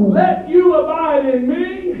μέσα μου. Let you abide in me.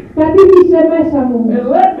 Κατοίκησε μέσα μου. And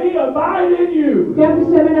let me abide in you. Και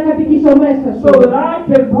άφησε με να κατοικήσω μέσα σου. So that I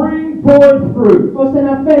can bring forth fruit. Ώστε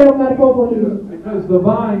να φέρω καρπό πολύ. Because the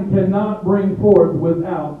vine cannot bring forth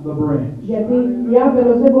without the branch. Γιατί η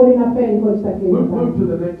άβελος δεν μπορεί να φέρει χωρίς τα κλίματα. Move to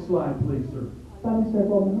the next slide, please, sir. Πάμε στο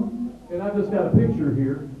επόμενο. And I just got a picture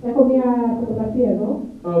here. Έχω μια φωτογραφία εδώ.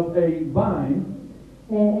 Of a vine.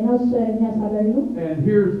 Μιας αβέλου. And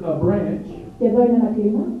here's a branch. Και εδώ είναι ένα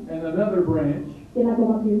κλίμα. And another branch. Και ένα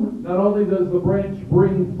ακόμα κλίμα. Not only does the branch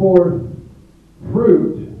bring forth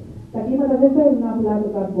fruit, τα κλίματα δεν φέρνουν απλά το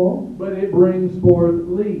καρπό, but it brings forth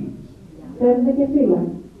leaves. Φέρνουν και φύλλα.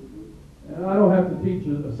 And I don't have to teach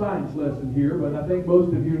a science lesson here, but I think most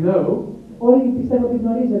of you know όλοι πιστεύω ότι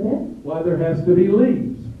γνωρίζετε why there has to be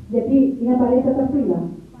leaves. Γιατί είναι απαραίτητα τα φύλλα.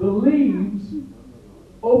 The leaves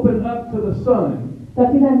open up to the sun. Τα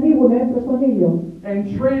φύλλα ανοίγουν προς τον ήλιο. And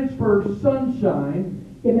transfer sunshine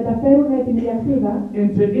και μεταφέρουν την ηλιακτίδα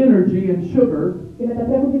into energy and sugar και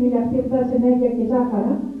μετατρέπουν την ηλιακτίδα σε ενέργεια και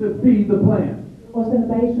ζάχαρα to feed the plant. ώστε να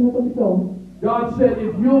ταΐσουν το φυτό. God said,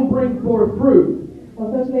 if you'll bring forth fruit, ο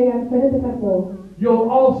Θεός λέει, αν φέρετε καρπό, you'll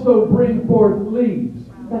also bring forth leaves.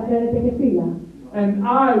 θα φέρετε και φύλλα. And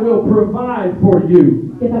I will provide for you.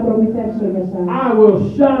 Και θα προμηθεύσω για σας. I will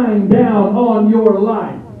shine down on your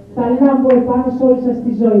life. Θα λάμπω επάνω σε όλη σας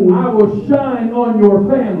τη ζωή. I will shine on your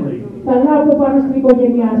family. Θα λάμπω πάνω στην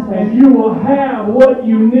οικογένειά σας. And you will have what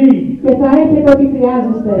you need. Και θα έχετε ό,τι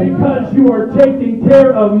χρειάζεστε. Because you are taking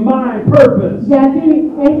care of my purpose. Γιατί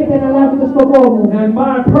έχετε αναλάβει το σκοπό μου. And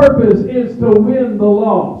my purpose is to win the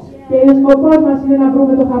lost. Και ο σκοπός μας είναι να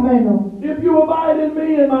βρούμε το χαμένο. If you abide in me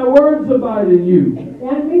and my words abide in you.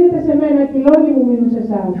 Εάν μείνετε σε μένα και οι λόγοι μου μείνουν σε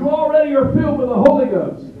εσάς. You already are filled with the Holy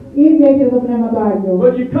Ghost. Ήδη έχετε το Πνεύμα του Άγιο.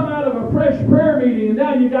 But you come out of a fresh prayer meeting and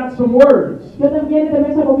now you got some words. Και όταν βγαίνετε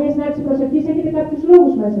μέσα από μια συνάντηση προσευχής έχετε κάποιους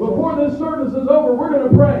λόγους μέσα σας. Before this service is over, we're going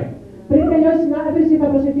to pray. Πριν τελειώσει η συνάντηση θα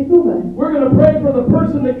προσευχηθούμε. We're going to pray for the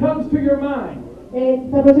person that comes to your mind.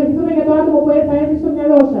 Θα προσευχηθούμε για το άτομο που θα έρθει στο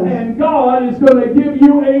μυαλό σας. And God is going to give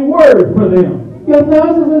you a word for them. Και ο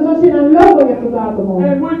Θεός θα σας δώσει έναν λόγο για αυτό το άτομο.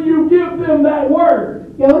 And when you give them that word,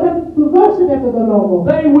 και όταν του δώσετε αυτό το λόγο,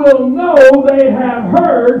 they will know they have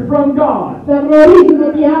heard from God. θα γνωρίζουν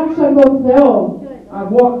ότι άκουσαν τον Θεό.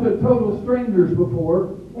 I've walked to total strangers before.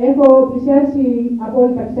 Έχω πλησιάσει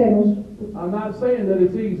απόλυτα ξένους. I'm not saying that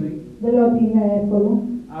it's easy. Δεν λέω ότι είναι εύκολο.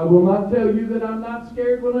 I will not tell you that I'm not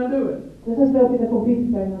scared when I do it. Δεν σας λέω ότι δεν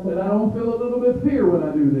φοβήθηκα να το That I κάνω. don't feel a little bit fear when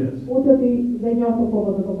I do this. Ούτε ότι δεν νιώθω φόβο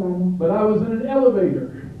να το κάνω. But I was in an elevator.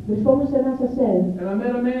 Βρισκόμουν σε ένα σασέρ. And I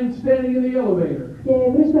met a man standing in the elevator. Και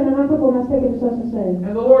βρίσκω έναν άνθρωπο να στέκεται στο σασέρ.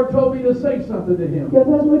 And the Lord told me to say something to him. Και ο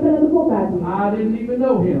Θεός μου είπε να του πω κάτι. I didn't even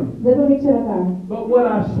know him. Δεν τον ήξερα καν. But when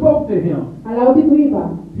I spoke to him, Αλλά ό,τι του είπα,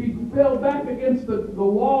 he fell back against the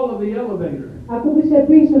wall of the elevator. ακούμπησε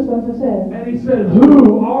πίσω στον σασέρ. And he said, who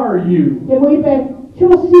are you? Και μου είπε,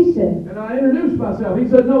 ποιος είσαι? And I introduced myself. He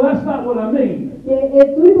said, no, that's not what I mean. Και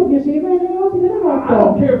του είπα ποιος είμαι, λέει, όχι, δεν εννοώ I αυτό.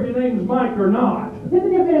 don't care if your name's Mike or not. Δεν με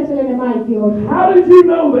ενδιαφέρει αν σε λένε Μάικ ή όχι. How did you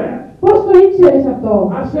know that? Πώς το ήξερες αυτό?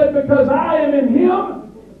 I said, because I am in him.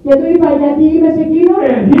 Και του είπα, γιατί είμαι σε εκείνο.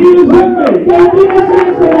 And he is in me. Και εκείνος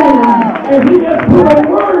είναι σε μένα. And he has put a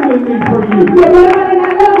word in me for you. Και μου έβαλε ένα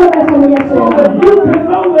λόγο μέσα μου για So σένα. that you can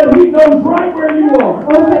know that he knows right where you are.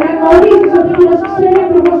 Ώστε να γνωρίζεις ότι εκείνος ξέρει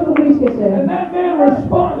ακριβώς που βρίσκεσαι. And that man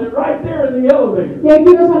responded right there in the elevator. Και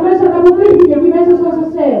εκείνος αμέσως ανταποκρίθηκε εκεί μέσα στο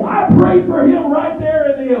σασέρ. I prayed for him right there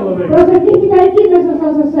in the elevator. Προσευχήθηκα εκεί μέσα στο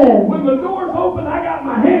σασέρ. When the doors opened, I got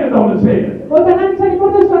my hand on his head. Όταν άνοιξαν οι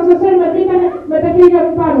πόρτες του ασανσέρ με βρήκανε με τα χέρια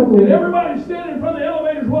πάνω του. And everybody standing in front of the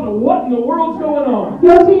elevators wondering what in the world's going on. Και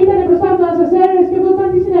όσοι ήταν μπροστά από το ασανσέρ σκεφτόταν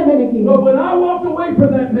τι συνέβαινε εκεί. But when I walked away from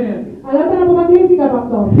that man, Αλλά όταν απομακρύνθηκα από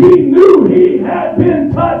αυτόν, he knew he had been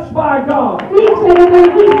touched by God. ήξερε ότι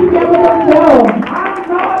αγγίχθηκε από τον Θεό. I'm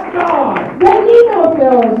not God, Δεν είμαι ο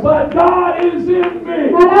Θεός, but God is in me.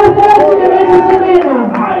 αλλά ο Θεός είναι μέσα σε μένα.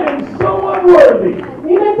 I am so unworthy.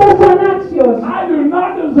 Είμαι τόσο ανάξιος. I do not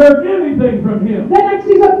deserve anything from him. Δεν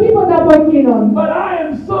αξίζω τίποτα από εκείνον. But I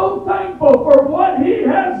am so thankful for what he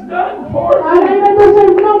has done for Αλλά me είμαι τόσο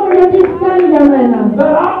ευγνώμων γιατί έχει κάνει για μένα.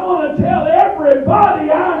 that I want to tell everybody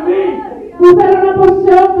I meet Που θέλω να πω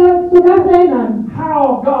στον κάθε έναν how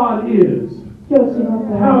God is, ποιος είναι ο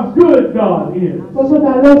Θεός. how good God is. Πόσο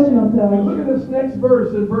καλός είναι ο And Θεός. look at this next verse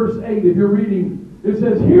in verse 8 if you're reading. It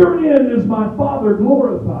says, "Herein is my Father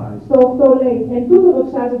glorified." Στο 8 λέει, εν τούτο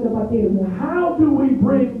δοξάζεται ο πατήρ μου. How do we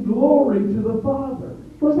bring glory to the Father?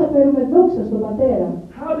 Πώς θα φέρουμε δόξα στον πατέρα.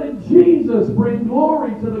 How did Jesus bring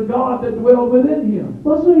glory to the God that dwelled within him?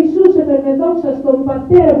 Πώς ο Ιησούς έφερνε δόξα στον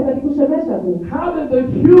πατέρα που κατοικούσε μέσα του. How did the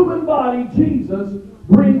human body, Jesus,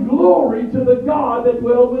 bring glory to the God that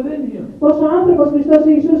dwelled within him? Πώς ο άνθρωπος Χριστός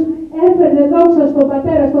Ιησούς έφερνε δόξα στον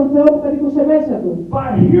πατέρα, στον Θεό που κατοικούσε μέσα του. By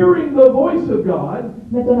hearing the voice of God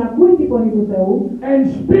Με τον ακούει τη φωνή του Θεού and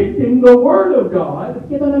speaking the word of God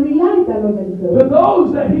και τον να μιλάει τα λόγια του Θεού. to those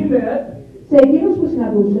that he met Σε εκείνους που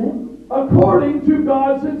συναντούσε, according to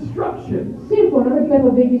God's instructions. σύμφωνα με την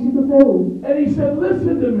καθοδήγηση του Θεού. And he said,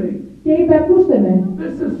 "Listen to me. Και είπε, ακούστε με,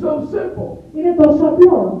 This is so simple." είναι τόσο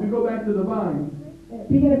απλό. We go back to the vine.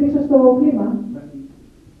 Πήγαινε πίσω στο κλίμα.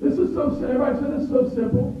 This is so simple. Everybody said this is so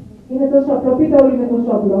simple. Είναι τόσο απλό. Πείτε όλοι είναι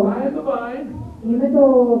τόσο απλό. I am the vine. Είμαι το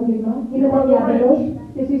κλίμα. Είμαι το διάβολος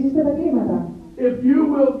και εσείς είστε τα κλίματα. If you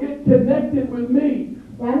will get connected with me,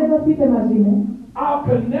 Εάν ενωθείτε μαζί μου, I'll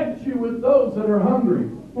connect you with those that are hungry.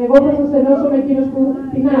 εγώ θα σας ενώσω με εκείνους που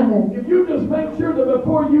πεινάνε. If you just make sure that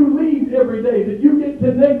before you leave every day that you get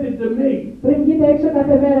connected to me. Πριν βγείτε έξω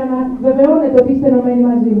κάθε μέρα να βεβαιώνετε ότι είστε ενωμένοι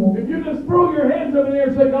μαζί μου. If you just throw your hands up in the air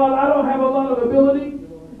and say, "God, I don't have a lot of ability.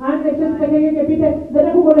 Αν εξώσετε τα χέρια και πείτε, δεν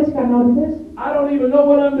έχω πολλές ικανότητες, I don't even know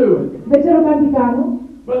what I'm doing. δεν ξέρω καν τι κάνω,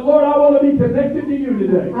 But Lord, I want to be connected to you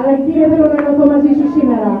today. αλλά Κύριε θέλω να ενωθώ μαζί σου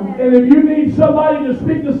σήμερα. And if you need somebody to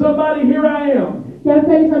speak to somebody, here I am. Και αν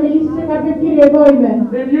θέλεις να μιλήσεις σε κάποιον, Κύριε, εδώ είμαι.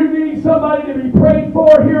 If you need somebody to be prayed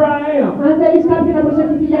for, here I am. Αν θέλεις κάποιον να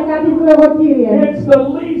προσευχηθεί για κάτι, του εγώ, Κύριε. It's the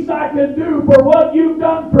least I can do for what you've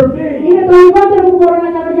done for me. Είναι το λιγότερο που μπορώ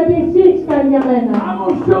να κάνω γιατί εσύ έχεις κάνει για μένα. I'm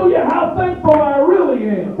going to show you how thankful I really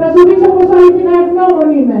am. Θα σου δείξω πως αληθινά ευγνώμων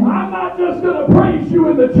είμαι. I'm not just going to praise you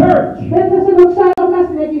in the church, Δεν θα σε δοξάσω απλά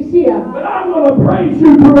στην εκκλησία, but I'm going to praise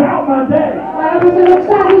you throughout my day. αλλά θα σε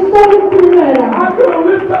δοξάσεις όλη την ημέρα. I'm going to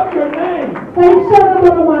lift up your name. Θα υψώνω το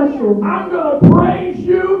όνομά σου. I'm going to praise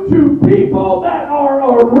you to people that are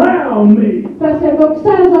around me. Θα σε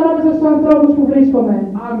δοξάζω ανάμεσα στους ανθρώπους που βρίσκομαι.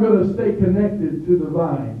 I'm going to stay connected to the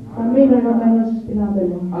vine. Θα μείνω ενωμένος στην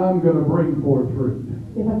άπελο I'm going to bring forth fruit.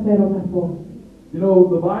 και θα φέρω καρπό. You know,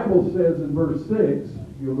 the Bible says in verse 6,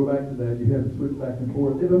 you'll go back to that, you have to switch back and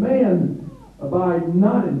forth. If a man abide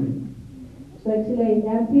not in me, Στο 6 λέει,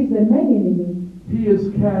 εάν πεις δεν μένει εν ημί, he is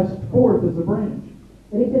cast forth as a branch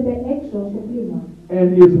ρίχνεται έξω στο κλίμα and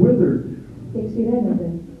is withered. και ξηραίνεται.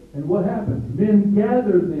 And what happens? Men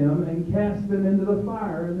gather them and cast them into the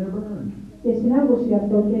fire and they're burned. Και συνάγωση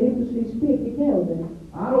αυτό και ρίχνουν στη σπίτι και καίονται.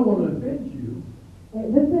 I don't want to offend you,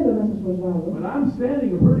 Δεν θέλω να σας προσβάλλω, but I'm standing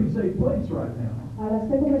in a pretty safe place right now. αλλά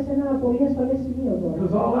στέκομαι σε ένα πολύ ασφαλές σημείο τώρα.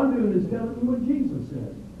 Because all I'm doing is telling you what Jesus said.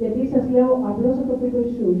 Γιατί σας λέω απλώς αυτό που είπε ο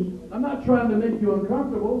Ιησούς. I'm not trying to make you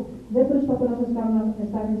uncomfortable, Δεν προσπαθώ να σας κάνω να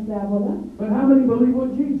αισθάνεστε άβολα, but how many believe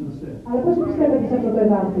what Jesus said? αλλά πώς πιστεύετε σε αυτό το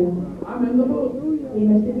εδάφιο. I'm in the book.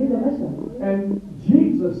 Είμαι στη Βίβλο μέσα. And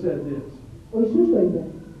Jesus said this. Ο Ιησούς το είπε.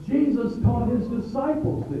 Jesus taught his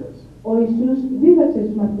disciples this. Ο Ιησούς δίδαξε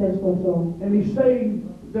στους μαθητές του αυτό. And he's saying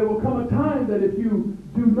there will come a time that if you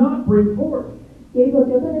do not bring forth, Και είπε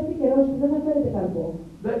ότι όταν έρθει καιρός που δεν θα φέρετε καρπό,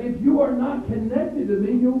 that if you are not connected to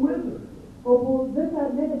me, you'll wither. όπου δεν θα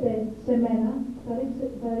μένετε σε μένα, θα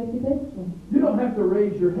ρίξετε έξω. You don't have to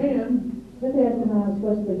raise your hand, Δεν χρειάζεται να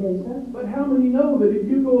σηκώσετε το χέρι σας. but how many know that if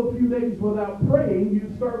you go a few days without praying, you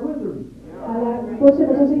start withering? Αλλά πόσοι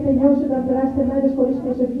από εσάς έχετε νιώσει όταν περάσετε μέρες χωρίς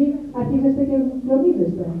προσευχή, αρχίζεστε και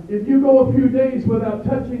κλονίζεστε. If you go a few days without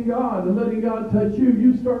touching God and letting God touch you, you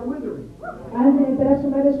start withering. Αν περάσετε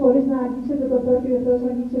μέρες χωρίς να αγγίξετε το Θεό και ο Θεός να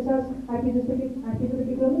αγγίξει εσάς, αρχίζετε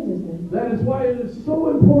και κλονίζεστε. That is why it is so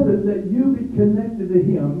important that you be connected to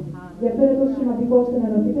Him Γι' αυτό είναι τόσο σημαντικό ώστε να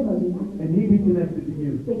ενωθείτε μαζί του and He be connected to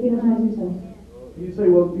you. και εκείνος μαζί σας. You say,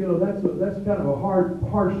 well, you know, that's kind of a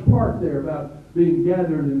harsh part there about being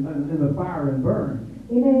gathered in the fire and burned.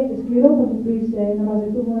 Είναι σκληρό το που πεις να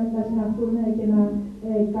μαζευτούμε, να συναχθούν και να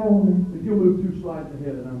καούν. If you'll move 2 slides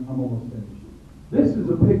ahead, and I'm almost finished. This is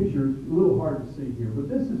a picture, a little hard to see here, but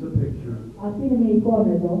this is a picture Αυτή είναι μια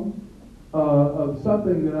εικόνα εδώ. Of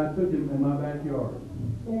something that I took in my backyard.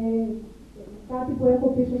 Κάτι που έχω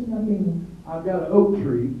πίσω στην αυλή μου. I've got an oak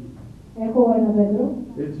tree. Έχω ένα δέντρο.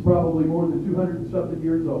 It's probably more than 200 and something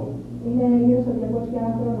years old. Είναι γύρω στα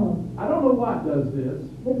 200 χρονών. I don't know why it does this.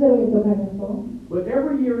 Δεν ξέρω γιατί το κάνει αυτό. But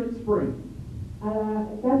every year in spring, Αλλά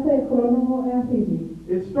κάθε χρόνο ανθίζει.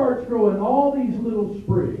 it starts growing all these little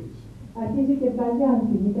sprigs. Αρχίζει και βγάζει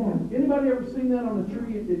άνθη μικρά. Anybody ever seen that on a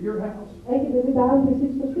tree at your house? Έχετε δει τα άνθη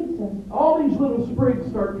εσείς στο σπίτι σας? All these little sprigs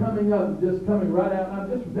start coming up, just coming right out, and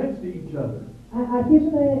just next to each other.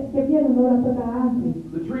 Αρχίζουν και βγαίνουν όλα αυτά τα άνθη.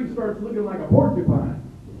 The tree starts looking like a porcupine.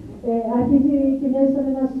 Αρχίζει και μοιάζει σαν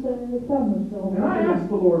ένας θάμνος. And I asked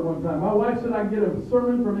the Lord one time, my wife said I can get a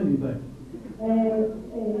sermon from anything.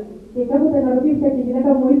 Και κάποτε αναρωτήθηκα και η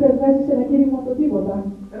γυναίκα μου είπε βγάζεις ένα κήρυγμα από το τίποτα.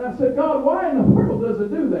 And I said, God, why in the world does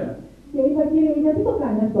it do that? Και είπα, Κύριε, γιατί το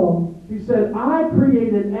κάνει αυτό? He said, I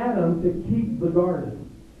created Adam to keep the garden.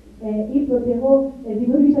 Είπε ότι εγώ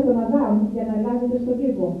δημιούργησα τον Αδάμ για να εργάζεται στον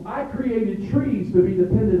κήπο. I created trees to be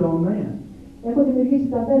dependent on man. Έχω δημιουργήσει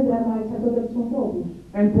τα δέντρα να εξαρτώνται από τους ανθρώπους.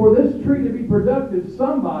 And for this tree to be productive,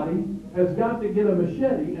 somebody has got to get a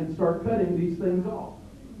machete and start cutting these things off.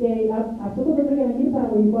 Και αυτό το δέντρο για να γίνει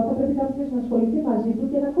παραγωγικό θα πρέπει κάποιος να ασχοληθεί μαζί του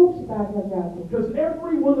και να κόψει τα κλαδιά του. Because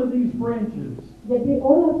every one of these branches Γιατί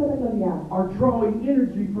όλα αυτά τα κλαδιά are drawing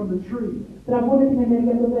energy from the tree. τραβούν την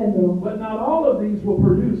ενέργεια του δέντρου. But not all of these will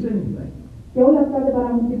produce anything. Και όλα αυτά δεν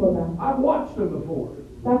παράγουν τίποτα. I've watched them before.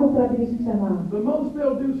 Τα έχω παρατηρήσει ξανά. The most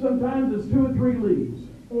they'll do sometimes is 2 or 3 leaves.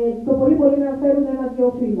 Το πολύ πολύ να φέρουν ένα-δυο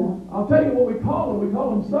φύλλα. I'll tell you what we call them. We call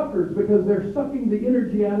them suckers because they're sucking the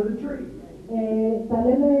energy out of the tree. Τα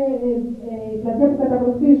λέμε κλαδιά που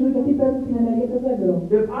καταπροσφίζουν γιατί παίρνουν την ενέργεια του δέντρου.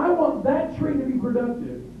 If I want that tree to be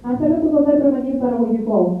productive, Αν θέλω αυτό το δέντρο να γίνει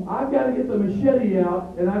παραγωγικό, I've got to get the machete out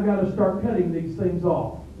and I've got to start cutting these things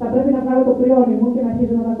off. θα πρέπει να βγάλω το πριόνι μου και να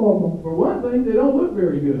αρχίζω να τα κόβω. For one thing, they don't look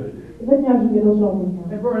very good. Δεν μοιάζουν και τόσο όμορφα.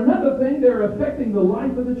 And for another thing, they're affecting the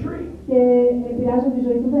life of the tree. Και επηρεάζουν τη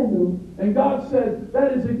ζωή του δέντρου. And God said, that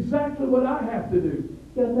is exactly what I have to do.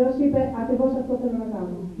 Και ο Θεός είπε, ακριβώς αυτό θέλω να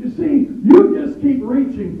κάνω. You see, you just keep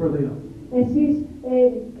reaching for them. Εσείς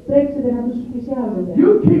τρέξετε να τους πλησιάζετε. You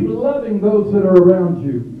keep loving those that are around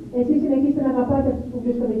you. Εσείς συνεχίστε να αγαπάτε αυτούς που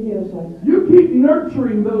βρίσκονται γύρω σας. You keep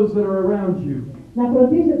nurturing those that are around you. Να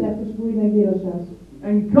φροντίζετε αυτούς που είναι γύρω σας.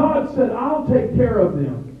 And God said, I'll take care of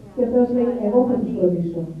them. Και ο Θεός λέει, εγώ θα τους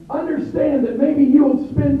φροντίσω. Understand that maybe you'll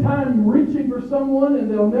spend time reaching for someone and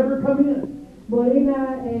they'll never come in. Μπορεί να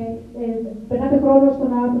περνάτε χρόνο στο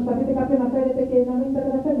να προσπαθείτε κάποιον να φέρετε και να μην τα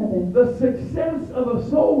καταφέρνετε. The success of a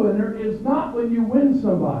soul winner is not when you win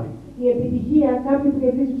somebody. Η επιτυχία κάποιου που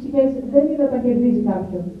κερδίζει ψυχές δεν είναι όταν κερδίζει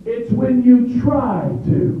κάποιον. It's when you try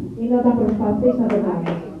to. Είναι όταν προσπαθείς να το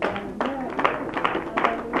κάνεις.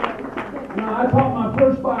 Now, I taught my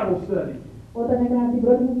first Bible study. Όταν έκανα την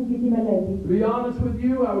πρώτη μου βιβλική μελέτη. To be honest with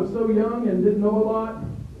you, I was so young and didn't know a lot.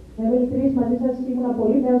 Να είμαι ειλικρινής μαζί σας, ήμουν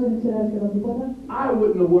πολύ νέος, δεν ήξερα σχεδόν τίποτα. I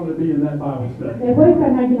wouldn't have wanted to be in that Bible study. Εγώ είχα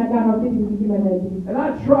ανάγκη να κάνω αυτή τη βιβλική μελέτη. And I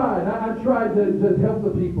tried to help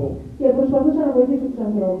the people. Και προσπαθούσα να βοηθήσω τους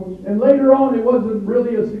ανθρώπους. And later on, it wasn't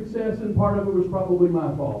really a success, and part of it was probably my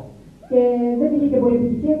fault. Και δεν είχε και πολύ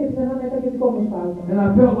επιτυχία και πιθανόν ήταν και δικό μου σφάλμα. And I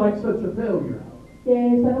felt like such a failure. Και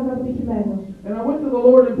αισθανόμουν αποτυχημένος. And I went to the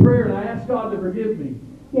Lord in prayer and I asked God to forgive me.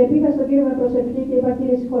 Και πήγα στον Κύριο με προσευχή και είπα,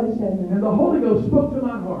 Κύριε, συγχώρεσέ με. And the Holy Ghost spoke to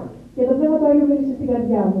my heart. Και το Πνεύμα του Άγιου μίλησε στην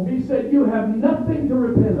καρδιά μου. He said, you have nothing to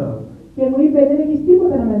repent of. Και μου είπε, δεν έχεις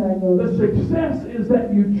τίποτα να μετανιώσεις. The success is that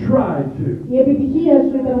you tried to. Η επιτυχία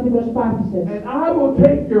σου ήταν ότι προσπάθησες. And I will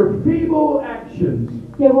take your feeble actions.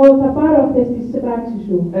 Και εγώ θα πάρω αυτές τις πράξεις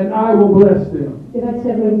σου. And I will bless them. Και θα τις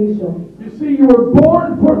ευλογήσω. You see, you were born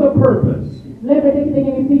for the purpose. Βλέπετε, έχετε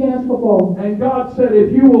γεννηθεί για έναν σκοπό. And God said, if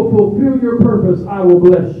you will fulfill your purpose, I will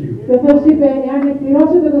bless you. Και ο Θεός είπε, εάν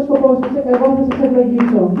εκπληρώσετε το σκοπό σας, εγώ θα σας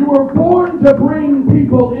ευλογήσω. You were born to bring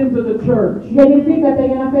people into the church. Γεννηθήκατε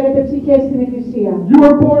για να φέρετε ψυχές στην Εκκλησία. You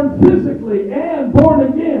were born physically and born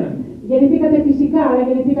again. Γεννηθήκατε φυσικά, αλλά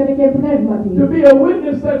γεννηθήκατε και πνεύματι. To be a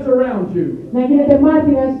witness that's around you. Να γίνετε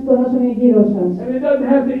μάρτυρας των όσων είναι γύρω σας. And it doesn't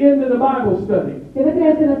have to end in a Bible study. Και δεν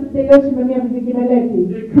χρειάζεται να τελειώσει με μια βιβλική μελέτη.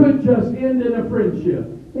 It could just end in a friendship.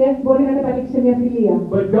 Μπορεί να καταλήξει σε μια φιλία.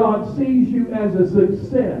 But God sees you as a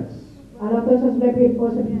success. Αλλά ο Θεός σας βλέπει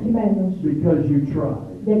ως επιτυχημένος. Because you tried.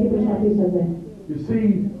 Γιατί προσπαθήσατε. You see,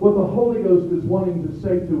 what the Holy Ghost is wanting to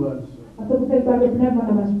say to us Αυτό που θέλει το Άγιο Πνεύμα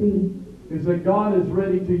να μας πει. is that God is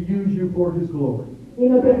ready to use you for His glory.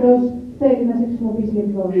 είναι ότι ο Θεός θέλει να σε χρησιμοποιήσει για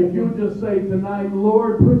τη δόξα If you του. just say tonight,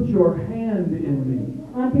 Lord, put your hand in me.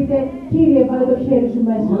 Αν πείτε, Κύριε, βάλε το χέρι σου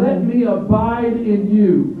μέσα Let μου. me abide in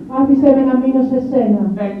you. Άφησέ με να μείνω σε σένα.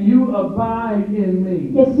 And you abide in me.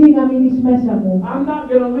 Και εσύ να μείνεις μέσα μου. I'm not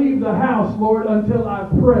going to leave the house, Lord, until I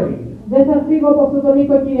pray. Δεν θα φύγω από αυτόν τον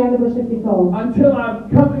οίκο, Κύριε, αν δεν προσευχηθώ. Until I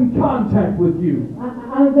come in contact with you.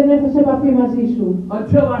 Αν δεν έρθω σε επαφή μαζί σου.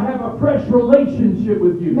 Until I have a fresh relationship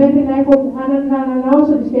with you. Μέχρι να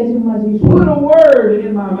ανανεώσω τη σχέση μου μαζί σου. Put a word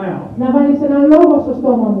in my mouth. Να βάλεις έναν λόγο στο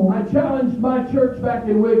στόμα μου. I challenged my church back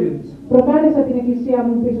in Wiggins. Προκάλεσα την εκκλησία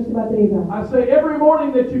μου πίσω στην πατρίδα. I say every morning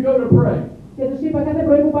that you go to pray. Και τους είπα κάθε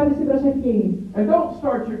πρωί που πάτε στην προσευχή. And don't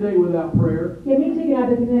start your day without prayer. Και μην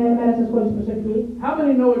ξεκινάτε την μέρα σας χωρίς προσευχή. How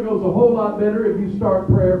many know it goes a whole lot better if you start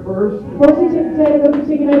prayer first? Πόσοι ξέρετε ότι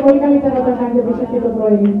ξεκινάει πολύ καλύτερα όταν κάνετε προσευχή το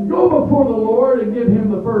πρωί. Go before the Lord and give Him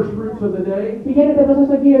the first fruits of the day. Πηγαίνετε μπροστά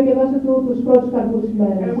στον Κύριο και δώστε του τους πρώτους καρπούς της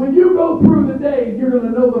μέρας. And when you go through the day, you're going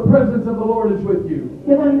to know the presence of the Lord is with you.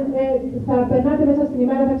 Και όταν θα περνάτε μέσα στην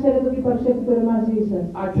ημέρα θα ξέρετε ότι η παρουσία του είναι μαζί σας.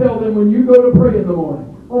 I tell them when you go to pray in the morning,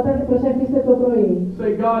 Όταν προσευχήσετε το πρωί, say,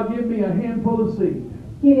 God, give me a handful of seed.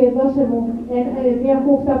 Κύριε, δώσε μου μια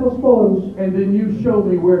χούφτα από σπόρους. And then you show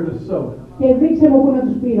me where to sow it. Και δείξε μου πού να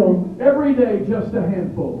τους πήρω. Every day, just a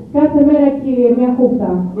handful. Κάθε μέρα, Κύριε, μια χούφτα.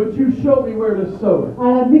 But you show me where to sow it.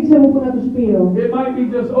 Αλλά δείξε μου πού να τους πήρω. It might be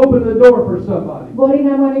just open the door for somebody. Μπορεί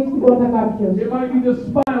να μου ανοίξει την πόρτα κάποιος. It might be just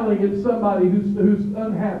smiling at somebody who's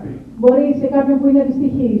unhappy. Μπορεί σε κάποιον που είναι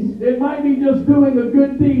δυστυχής. It might be just doing a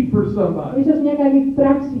good deed for somebody. Ίσως μια καλή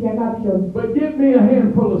πράξη για κάποιον. But give me a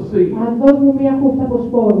handful of seed. Αν δώσ' μου μια χούφτα από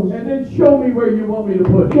σπόρους. And then show me where you want me to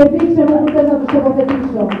put Και it. δείξε μου που θες να τους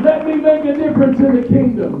τοποθετήσω. Let me make a difference in the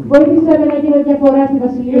kingdom. Βοήθησέ με να γίνω διαφορά στη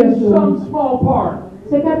βασιλεία In σου. some small part.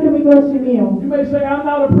 Σε κάποιο μικρό σημείο. You may say, I'm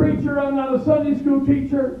not a preacher, I'm not a Sunday school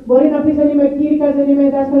teacher. Μπορεί να πεις δεν είμαι κήρυκας, δεν είμαι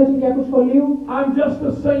δάσκαλος Κυριακού σχολείου. I'm just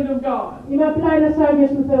a saint of God. Είμαι απλά ένας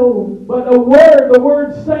Άγιος του Θεού. But the word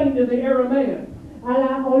saint in the Aramaic, Αλλά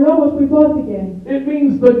ο λόγος που υπόθηκε it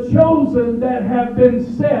means the chosen that have been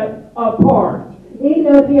set apart. είναι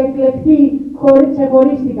ότι οι εκλεκτοί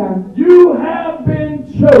ξεχωρίστηκαν. You have been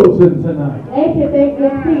chosen tonight. Έχετε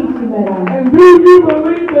εκλεκτεί σήμερα. And do you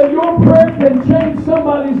believe that your prayer can change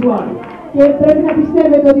somebody's life? Και πρέπει να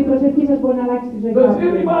πιστεύετε ότι η προσευχή σας μπορεί να αλλάξει τη ζωή Does κάποιου.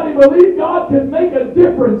 anybody believe God can make a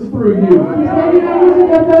difference through you? Πιστεύει κανείς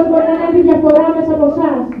ότι ο Θεός μπορεί να κάνει διαφορά μέσα από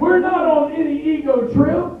εσάς. We're not on any ego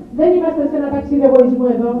trip. Δεν είμαστε σε ένα ταξίδι εγωισμού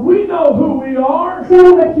εδώ. We know who we are,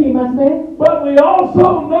 Ξέρουμε ποιοι είμαστε, but we also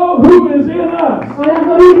know who is in us. αλλά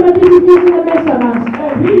γνωρίζουμε ποιος είναι μέσα μας.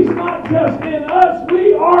 And He's not just in us, we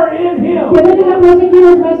are in Him. Και δεν είναι απλώς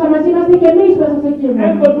εκείνος μέσα μας, είμαστε και εμείς μέσα σε εκείνον.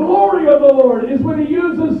 And the glory of the Lord is when He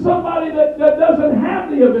uses somebody that doesn't have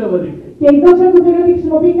the ability. Και η δόξα του Θεού είναι ότι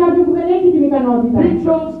χρησιμοποιεί κάποιον που δεν έχει την ικανότητα. He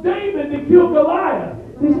chose David to kill Goliath.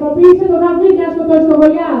 Χρησιμοποίησε τον Δαβίδ για να σκοτώσει τον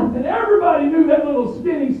Γολιάθ. And everybody knew that little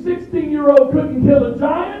skinny 16-year-old couldn't kill a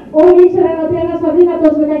giant. Όλοι ήξεραν ότι ένας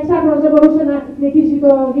αδύνατος 16χρονος δεν μπορούσε να νικήσει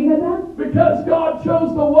τον γίγαντα. Because God chose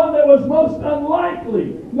the one that was most unlikely.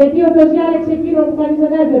 Γιατί ο Θεός διάλεξε εκείνον που κανείς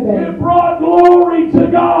δεν έβλεπε. It brought glory to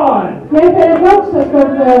God. Και έφερε δόξα στον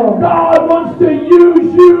Θεό. God wants to use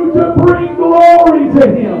you to bring glory to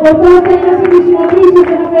Him. Ο Θεός θέλει να σε χρησιμοποιήσει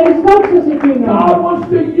και να φέρεις δόξα σε εκείνον. God wants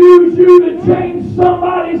to use you to change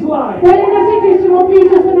somebody's life. Θέλει να σε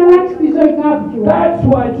χρησιμοποιήσει ώστε να αλλάξει τη ζωή κάποιου. That's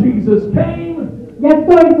why Jesus came. Γι'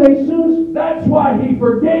 αυτό ήρθε ο Ιησούς. That's why He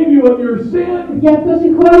forgave you of your sin. Γι' αυτό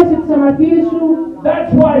συγχώρεσε τις αμαρτίες σου.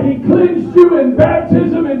 That's why He cleansed you in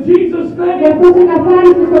baptism in Jesus' Γι' name. αυτό σε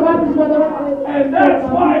καθάρισε στο βάπτισμα των And that's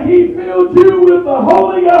why He filled you with the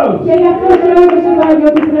Holy Ghost. Και γι' αυτό σε έδωσε το Άγιο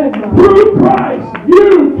του Πνεύμα. Through Christ, you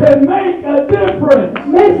can make a difference.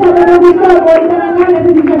 Μέσα από τον Χριστό μπορείτε να κάνετε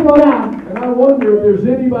τη διαφορά. And I wonder if there's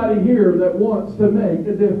anybody here that wants to make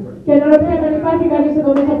a difference. Και να ρωτήσω αν υπάρχει κανείς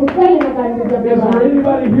εδώ μέσα που θέλει να κάνει τη Is διαφορά. there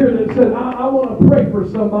anybody here that said, I want to pray for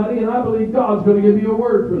somebody and I believe God's going to give me a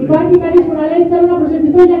word for them? Υπάρχει κανείς που να λέει θέλω να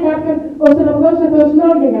προσευχηθώ για κάποιον ώστε να μου δώσει ο Θεός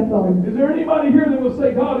λόγια για αυτόν. Is there anybody here that will say,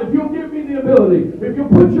 God, if you'll give me the ability, if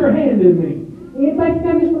you'll put your hand in me, Υπάρχει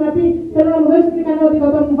κάποιος που να πει θέλω να μου δώσει την ικανότητα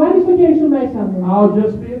όταν μου βάλεις το χέρι σου μέσα μου. I'll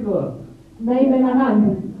just be a glove. Να είμαι ένα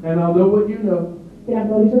γάντι. And I'll know what you know. Και να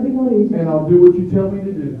γνωρίζω τι γνωρίζεις. And I'll do what you tell me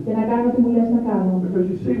to do. Και να κάνω ό,τι μου λες να κάνω. Because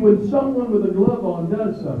you see, when someone with a glove on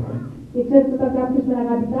does something, Και ξέρετε όταν κάποιος με ένα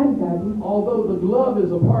γάντι κάνει κάτι, although the glove is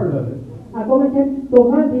a part of it, ακόμα και το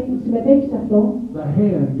γάντι συμμετέχει σε αυτό, the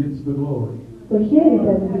hand gets the glory. το χέρι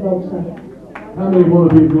παίρνει τη δόξα. How many want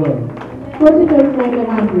to be a glove? Πόσοι θέλουν να είναι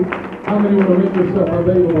γάντι. How many want to make yourself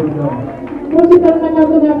available to God? Πόσοι θέλουν να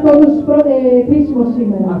κάνουν τον εαυτό τους κρίσιμο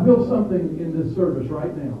σήμερα. I feel something in this service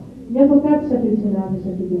right now. Νιώθω κάτι σε αυτή τη συνάντηση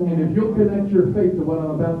αυτή τη And μέρα. if you'll connect your faith to what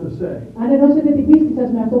I'm about to say, Αν ενώσετε την πίστη σας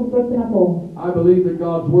με αυτό που πρόκειται να πω, I believe that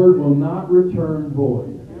God's word will not return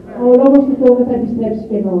void. ο λόγος του Θεού δεν θα επιστρέψει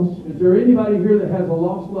κενός. Is there anybody here that has a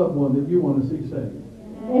lost loved one that you want to see saved?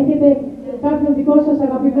 Έχετε κάποιον δικό σας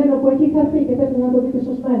αγαπημένο που έχει χαθεί και θέλετε να το δείτε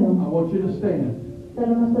σωσμένο. I want you to stand.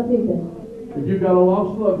 Θέλω να σταθείτε. If you've got a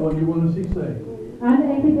lost loved one you want to see saved, Αν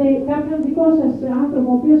έχετε κάποιον δικό σας άνθρωπο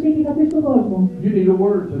ο οποίος έχει χαθεί στον κόσμο, you need a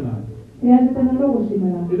word tonight. χρειάζεται ένα λόγο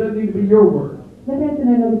σήμερα. It doesn't need to be your word. Δεν χρειάζεται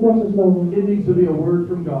να είναι ο δικός σας λόγος. It needs to be a word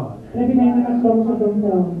from God. Πρέπει να είναι ένας λόγος από τον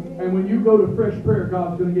Θεό. And when you go to fresh prayer,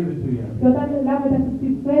 God's going to give it to you. Και όταν λάβετε αυτή τη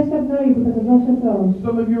φρέσκα πνοή που θα σας δώσει ο Θεός,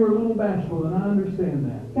 Some of you are a little bashful, and I understand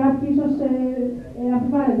that. κάποιοι ίσως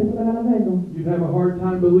αμφιβάλλετε, το καταλαβαίνω. You'd have a hard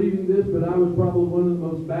time believing this, but I was probably one of the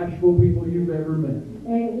most bashful people you've ever met.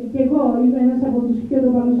 Και εγώ είμαι ένας από τους πιο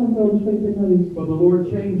ντροπαλούς ανθρώπους που έχετε γνωρίσει. But the Lord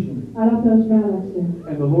changed me, Αλλά ο Θεός με άλλαξε.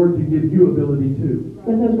 and the Lord can give you ability too.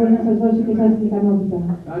 Και ο Θεός μπορεί να σας δώσει και εσάς την ικανότητα.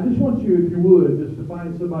 I just want you, if you would, just to find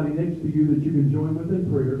somebody next to you that you can join with in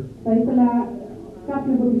prayer. Θα ήθελα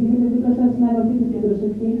κάποιον που επιθυμείτε δίπλα σας να ερωτήσετε την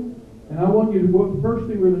προσευχή. And I want you to, the first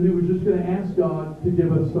thing we're going to do is just going to ask God to give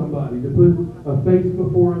us somebody, to put a face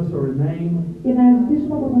before us or a name. Και να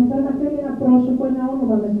ζητήσουμε από τον Θεό να φέρει ένα πρόσωπο, ένα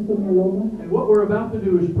όνομα μέσα στο μυαλό μας. And what we're about to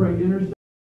do is pray intercession.